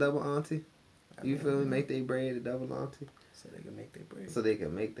auntie, double auntie. You feel me? Make their bread, the double auntie. So they can make their bread. So they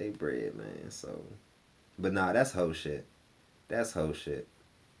can make their bread, man. So, but nah, that's whole shit. That's whole shit.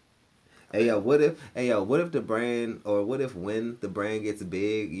 Hey yo, what if the brand, or what if when the brand gets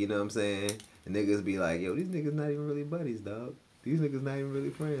big, you know what I'm saying? And niggas be like, yo, these niggas not even really buddies, dog. These niggas not even really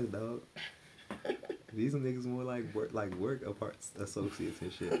friends, dog. These niggas more like work associates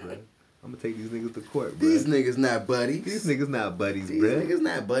and shit, bro. I'm gonna take these niggas to court, bro. These niggas not buddies. These niggas not buddies, These bro. niggas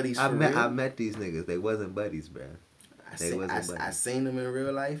not buddies for real. I met these niggas. They wasn't buddies, bro. I seen them in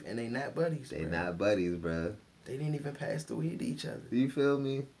real life, and they not buddies. They not buddies, bro. They didn't even pass the weed to each other. You feel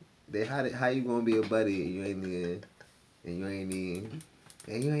me? How you gonna be a buddy and you ain't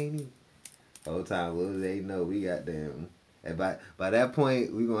even. Whole time, little they know we got them. And by that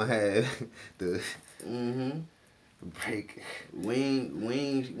point, we gonna have the break. We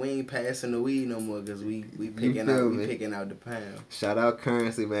ain't passing the weed no more because we picking out the pound. Shout out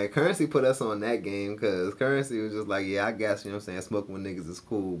Currency, man. Currency put us on that game because Currency was just like, yeah, I guess, you know what I'm saying, smoking with niggas is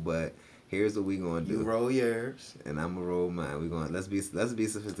cool, but here's what we gonna do. You roll yours, and I'm gonna roll mine. We gonna let's be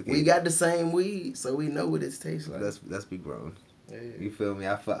sophisticated. We got the same weed, so we know what it tastes like. Let's be grown. Yeah. You feel me?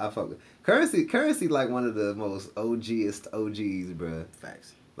 I fuck with Currency like one of the most OGest OGs, bruh.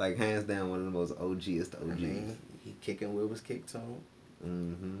 Facts. Like hands down one of the most OGest OGs. I mean, he kicking what was kicked on.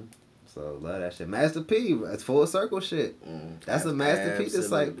 Mm-hmm. So love that shit. Master P, it's full circle shit. That's a Master P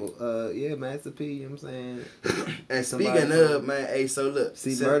disciple. Yeah, Master P. You know what I'm saying? And speaking of, man, hey, so look,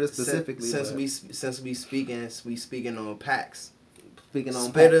 Murder specifically. Since we speaking on packs. Speaking on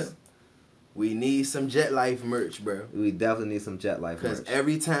Spitter, packs. We need some Jet Life merch, bro. We definitely need some Jet Life merch. Because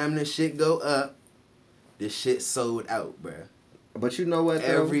every time this shit go up, this shit sold out, bro. But you know what,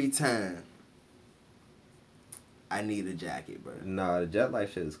 though? Every time. I need a jacket, bro. Nah, the Jet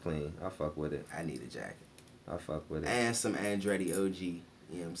Life shit is clean. I fuck with it. I need a jacket. I fuck with it. And some Andretti OG. You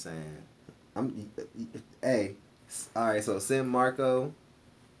know what I'm saying? Hey, alright, so send Marco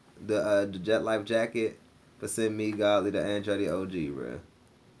the Jet Life jacket, but send me Godly the Andretti OG, bro.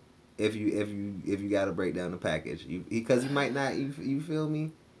 If you gotta break down the package, because he might not. You feel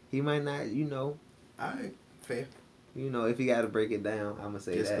me? He might not. You know. Alright, fair. You know, if you gotta break it down, I'm gonna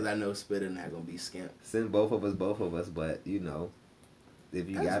say just that. Just because I know Spitter not gonna be skimp. Send both of us, but you know, if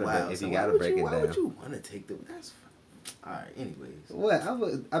you gotta break it down. Why would you want to take the? That's alright. Anyways. What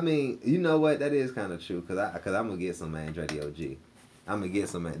I mean, you know what? That is kind of true, cause I'm gonna get some Andretti OG. I'm gonna get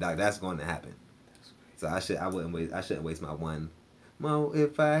some. Dog, that's going to happen. So I shouldn't waste my one. Mo,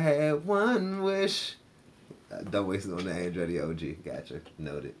 if I had one wish. Don't waste it on the Andretti OG. Gotcha.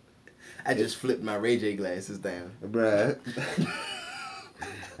 Noted. I just flipped my Ray J glasses down. Bruh.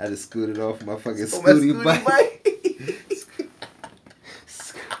 I just scooted off my fucking scooty bike.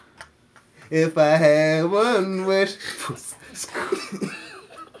 If I had one wish.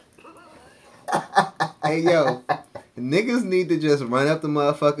 Hey, yo. Niggas need to just run up the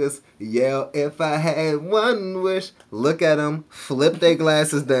motherfuckers, yell, if I had one wish, look at them, flip their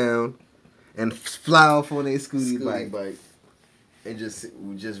glasses down, and fly off on their scooty bike. And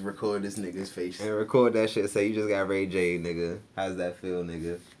just record this nigga's face. And record that shit, say you just got Ray J, nigga. How's that feel,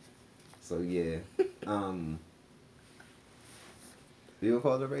 nigga? So, yeah. You gonna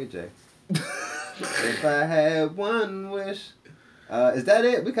call it Ray J? If I had one wish. Is that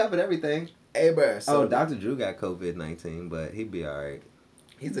it? We covered everything. Hey, bro. So Dr. Drew got COVID-19, but he be alright.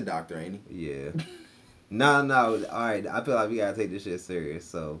 He's a doctor, ain't he? Yeah. No. Alright, I feel like we gotta take this shit serious,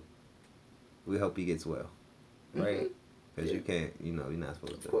 so we hope he gets well. Right? Because you can't, you're not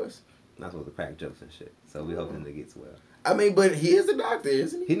supposed to. Of course. Not supposed to crack jokes and shit. So we hoping he gets well. I mean, but he is a doctor,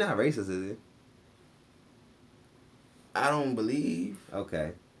 isn't he? He not racist, is he? I don't believe.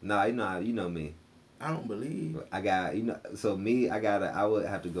 Okay. Nah, you know me. I don't believe. I got, so me, I would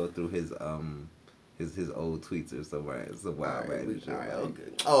have to go through his his old tweets or somewhere. It's a wild Alright, random shit. alright, Like,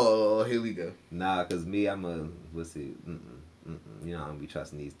 okay. Oh, here we go. nah, cause me, I'm a let's see, you know, I don't be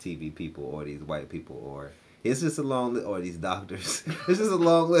trusting these TV people or these white people or it's just a long list or these doctors. It's just a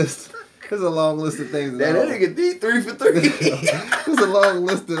long list. There's a long list of things. That nigga D 3 for 3. There's a long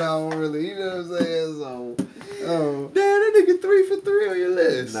list that I don't really, you know what I'm saying? So, Damn, that nigga 3 for 3 on your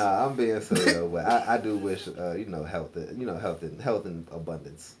list. nah, I'm being silly though, but I do wish, you know, health and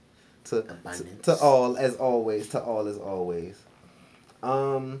abundance. To all as always.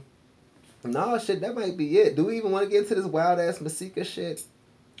 Nah, shit, that might be it. Do we even want to get into this wild ass Masika shit?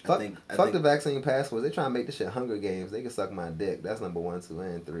 Fuck the vaccine passports. They trying to make this shit Hunger Games. They can suck my dick. That's number 1, 2,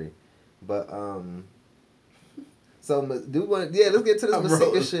 and 3. But so do we want? Yeah, let's get to this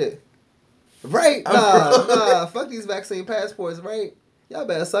Masika shit. Right? Nah. Fuck these vaccine passports. Right? Y'all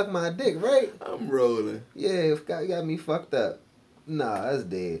better suck my dick. Right? I'm rolling. Yeah, got me fucked up. Nah, that's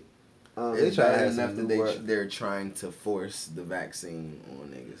dead. It's bad enough that they're trying to force the vaccine on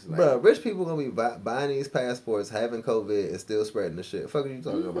niggas. Like, bro, rich people gonna be buying these passports, having COVID, and still spreading the shit. Fuck are you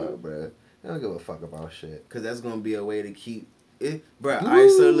talking about, bro? I don't give a fuck about shit. Cause that's gonna be a way to keep it, bro. All right,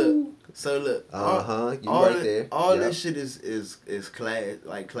 so look. All this shit is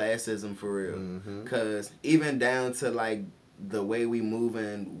classism for real. Mm-hmm. Cause even down to like the way we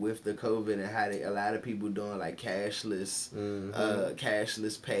moving with the COVID and how a lot of people doing like cashless,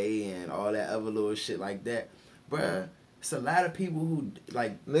 cashless pay and all that other little shit like that, bruh. It's a lot of people who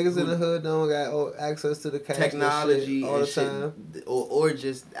like niggas in the hood don't got access to the technology shit all the time, or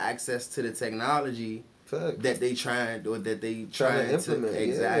just access to the technology that they trying to implement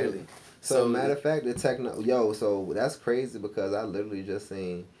exactly. Yeah. So matter of fact, so that's crazy because I literally just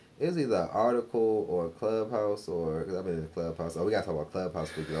seen. It was either an article or a Clubhouse because I've been in Clubhouse. Oh, we gotta talk about Clubhouse.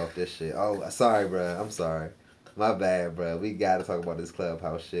 We get off this shit. Oh, sorry, bro. I'm sorry. My bad, bro. We gotta talk about this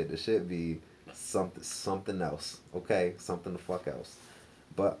Clubhouse shit. The shit be something else. Okay, something the fuck else.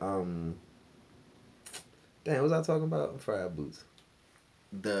 But damn, what was I talking about? Fried boots.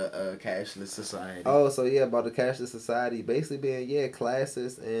 The cashless society. Oh, so yeah, about the cashless society, basically being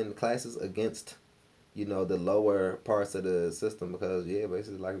classes and classes against. You know, the lower parts of the system because,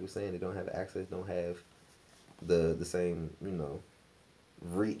 basically, like we were saying, they don't have access, don't have the same, you know,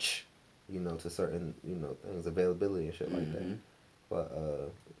 reach, you know, to certain, you know, things, availability and shit like that. But,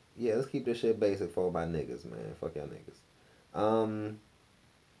 let's keep this shit basic for my niggas, man. Fuck y'all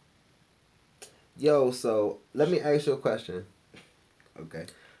niggas. So, let me ask you a question. Okay.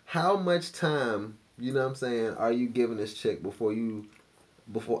 How much time, you know what I'm saying, are you giving this chick before you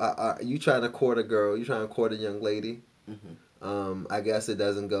trying to court a girl, you trying to court a young lady. I guess it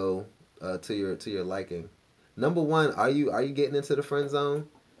doesn't go to your liking. Number one, are you getting into the friend zone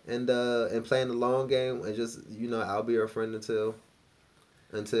and playing the long game and just I'll be your friend until.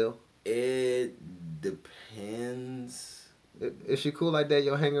 It depends. If she cool like that,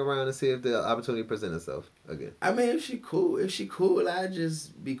 you'll hang around and see if the opportunity presents itself again. I mean, if she cool, I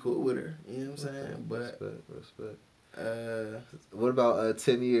just be cool with her. You know what I'm saying? But respect. What about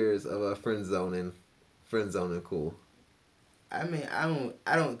 10 years of friend zoning cool? I mean,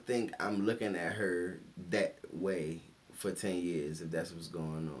 I don't think I'm looking at her that way for 10 years if that's what's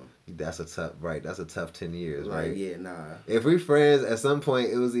going on. That's a tough 10 years, like, right? Yeah, nah. If we friends, at some point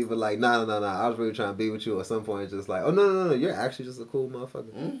it was either like, nah, I was really trying to be with you, or at some point it's just like, oh no, you're actually just a cool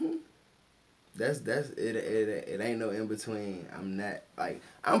motherfucker. That's it. It ain't no in between. I'm not like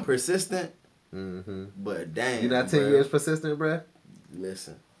I'm persistent. But damn, you're not 10 years persistent, bruh?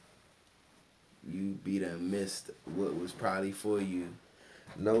 Listen, you missed what was probably for you.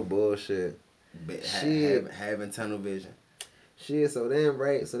 No bullshit. Having tunnel vision. Shit. So then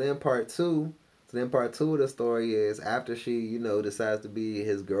part two of the story is after she decides to be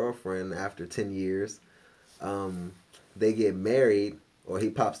his girlfriend after 10 years, they get married, or he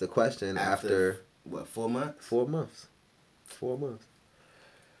pops the question after what, 4 months? 4 months.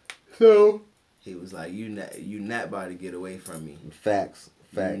 So he was like, you not about to get away from me. Facts.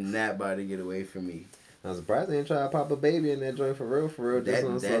 You not about to get away from me. I'm surprised they didn't try to pop a baby in that joint for real.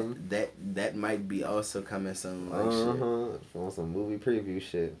 That might be also coming soon. Like shit. On some movie preview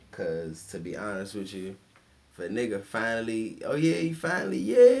shit. Cause to be honest with you, for nigga finally, he finally,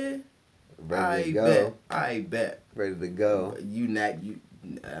 yeah. Ready to go. I bet. Ready to go.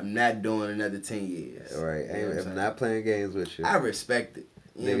 I'm not doing another 10 years. Right. I'm not playing games with you. I respect it.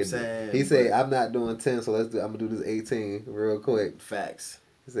 You know what I'm saying? He said, I'm not doing 10, so I'm going to do this 18 real quick. Facts.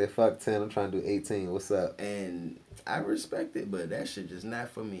 He said, fuck 10, I'm trying to do 18. What's up? And I respect it, but that shit just not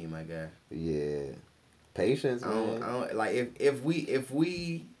for me, my guy. Yeah. Patience, man. I don't like, if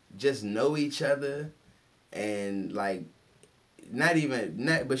we just know each other and, like,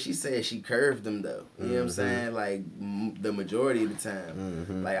 but she said she curved them though. You know what I'm saying? Like the majority of the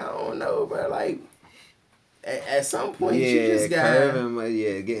time. Like I don't know, bro. Like at some point you just got curving.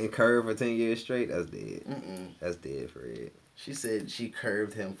 Getting curved for 10 years straight. That's dead. That's dead for it. She said she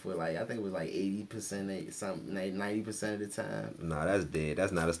curved him for like I think it was like 80%, something 90% of the time. No, that's dead.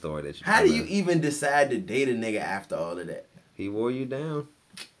 That's not a story that you. How do you even decide to date a nigga after all of that? He wore you down.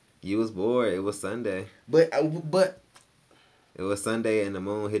 You was bored. It was Sunday. But it was Sunday and the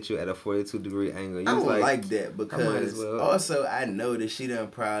moon hit you at a 42-degree angle. You I was don't like that because well. I know that she done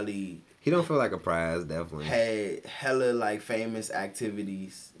probably. He don't feel like a prize, definitely. Had hella like famous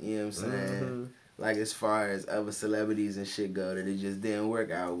activities. You know what I'm saying? Like as far as other celebrities and shit go that it just didn't work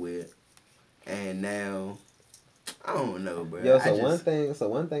out with, and now I don't know, bro. Yo, one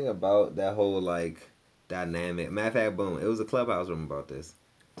thing about that whole like dynamic. Matter of fact, boom, it was a Clubhouse room about this,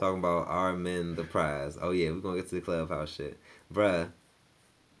 talking about are men the prize? Oh yeah, we're gonna get to the Clubhouse shit, bruh.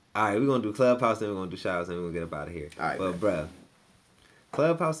 All right, we're gonna do Clubhouse, then we're gonna do showers, and we're gonna get up out of here. All right, but bruh,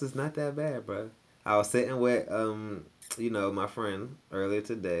 Clubhouse is not that bad, bruh. I was sitting with my friend earlier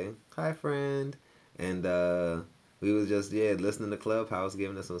today. Hi, friend. And we was just listening to Clubhouse,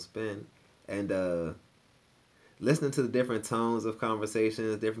 giving us some spin, and listening to the different tones of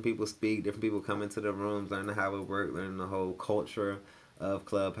conversations. Different people speak, different people come into the rooms, learning how it works, learning the whole culture of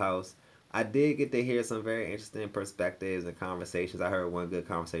Clubhouse. I did get to hear some very interesting perspectives and conversations. I heard one good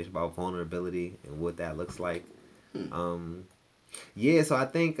conversation about vulnerability and what that looks like. So I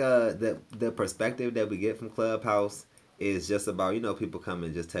think the perspective that we get from Clubhouse is just about, people come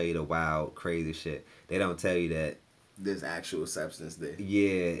and just tell you the wild, crazy shit. They don't tell you that there's actual substance there.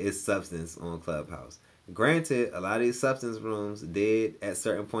 Yeah, it's substance on Clubhouse. Granted, a lot of these substance rooms did at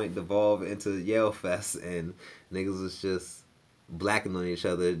certain point devolve into Yale Fest, and niggas was just blacking on each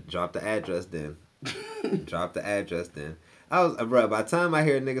other. Drop the address then. Drop the address then. I was, bro, by the time I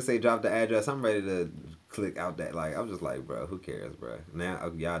hear a nigga say drop the address, I'm ready to click out that. Like, I'm just like, bro, who cares, bro?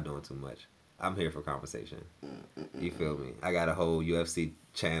 Now, y'all doing too much. I'm here for conversation. You feel me? I got a whole UFC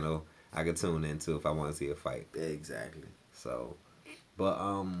channel I could tune into if I want to see a fight. Exactly. So, but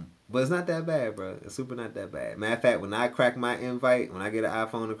it's not that bad, bro. It's super not that bad. Matter of fact, when I crack my invite, when I get an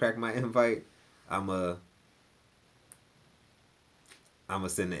iPhone to crack my invite, I'ma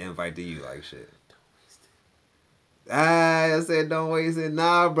send the invite to you like shit. I said don't waste it.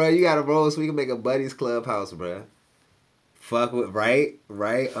 Nah, bro, you gotta roll so we can make a buddies Clubhouse, bro. Fuck with right.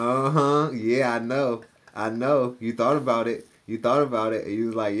 Yeah, I know. You thought about it. And you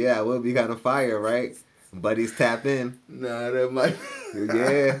was like, yeah, it would be kind of fire, right? Buddies tap in. Nah, that might.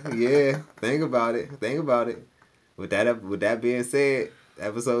 yeah. Think about it. With that being said,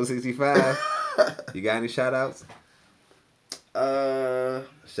 episode 65. You got any shout outs?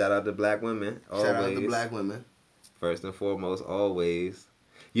 Shout out to black women. Always. Shout out to black women. First and foremost, always.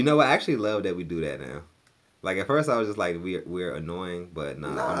 You know, I actually love that we do that now. Like at first I was just like we're annoying, but nah.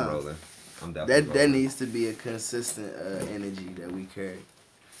 I'm rolling. I'm definitely rolling. That needs to be a consistent energy that we carry.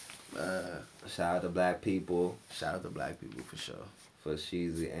 Shout out to black people. Shout out to black people for sure. For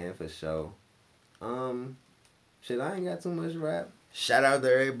Sheezy and for show. Shit, I ain't got too much rap. Shout out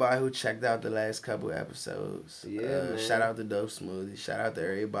to everybody who checked out the last couple episodes. Yeah, man. Shout out to Dope Smoothie. Shout out to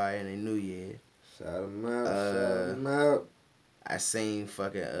everybody in the new year. Shout them out. I seen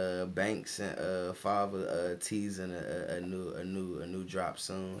fucking Banks and Father teasing a new drop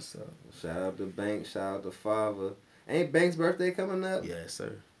soon. So shout out to Banks. Shout out to Father. Ain't Banks' birthday coming up? Yes,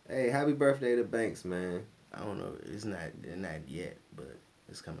 sir. Hey, happy birthday to Banks, man. I don't know. It's not yet, but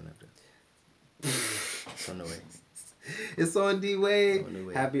it's coming up there. It's on the way. It's on the way.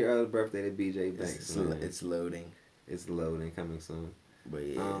 Happy early birthday to BJ Banks. It's loading. It's loading. Coming soon. But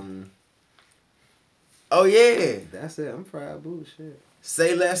yeah. Oh yeah. That's it. I'm fried boo. Shit.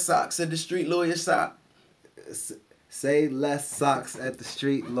 Say less socks at the street lawyer shop. Say less socks at the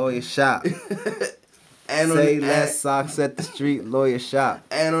street lawyer shop. Say less socks at the street lawyer shop.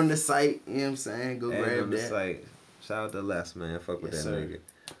 And on the site, you know what I'm saying? Go grab that. On the site. Shout out to Les, man. Fuck with that nigga.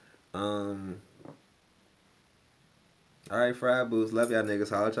 All right, fried boots. Love y'all niggas.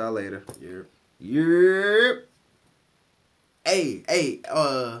 Holler at y'all later. Yep. Hey.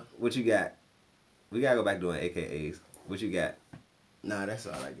 What you got? We gotta go back doing AKAs. What you got? Nah, that's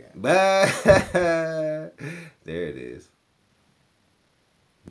all I got. There it is.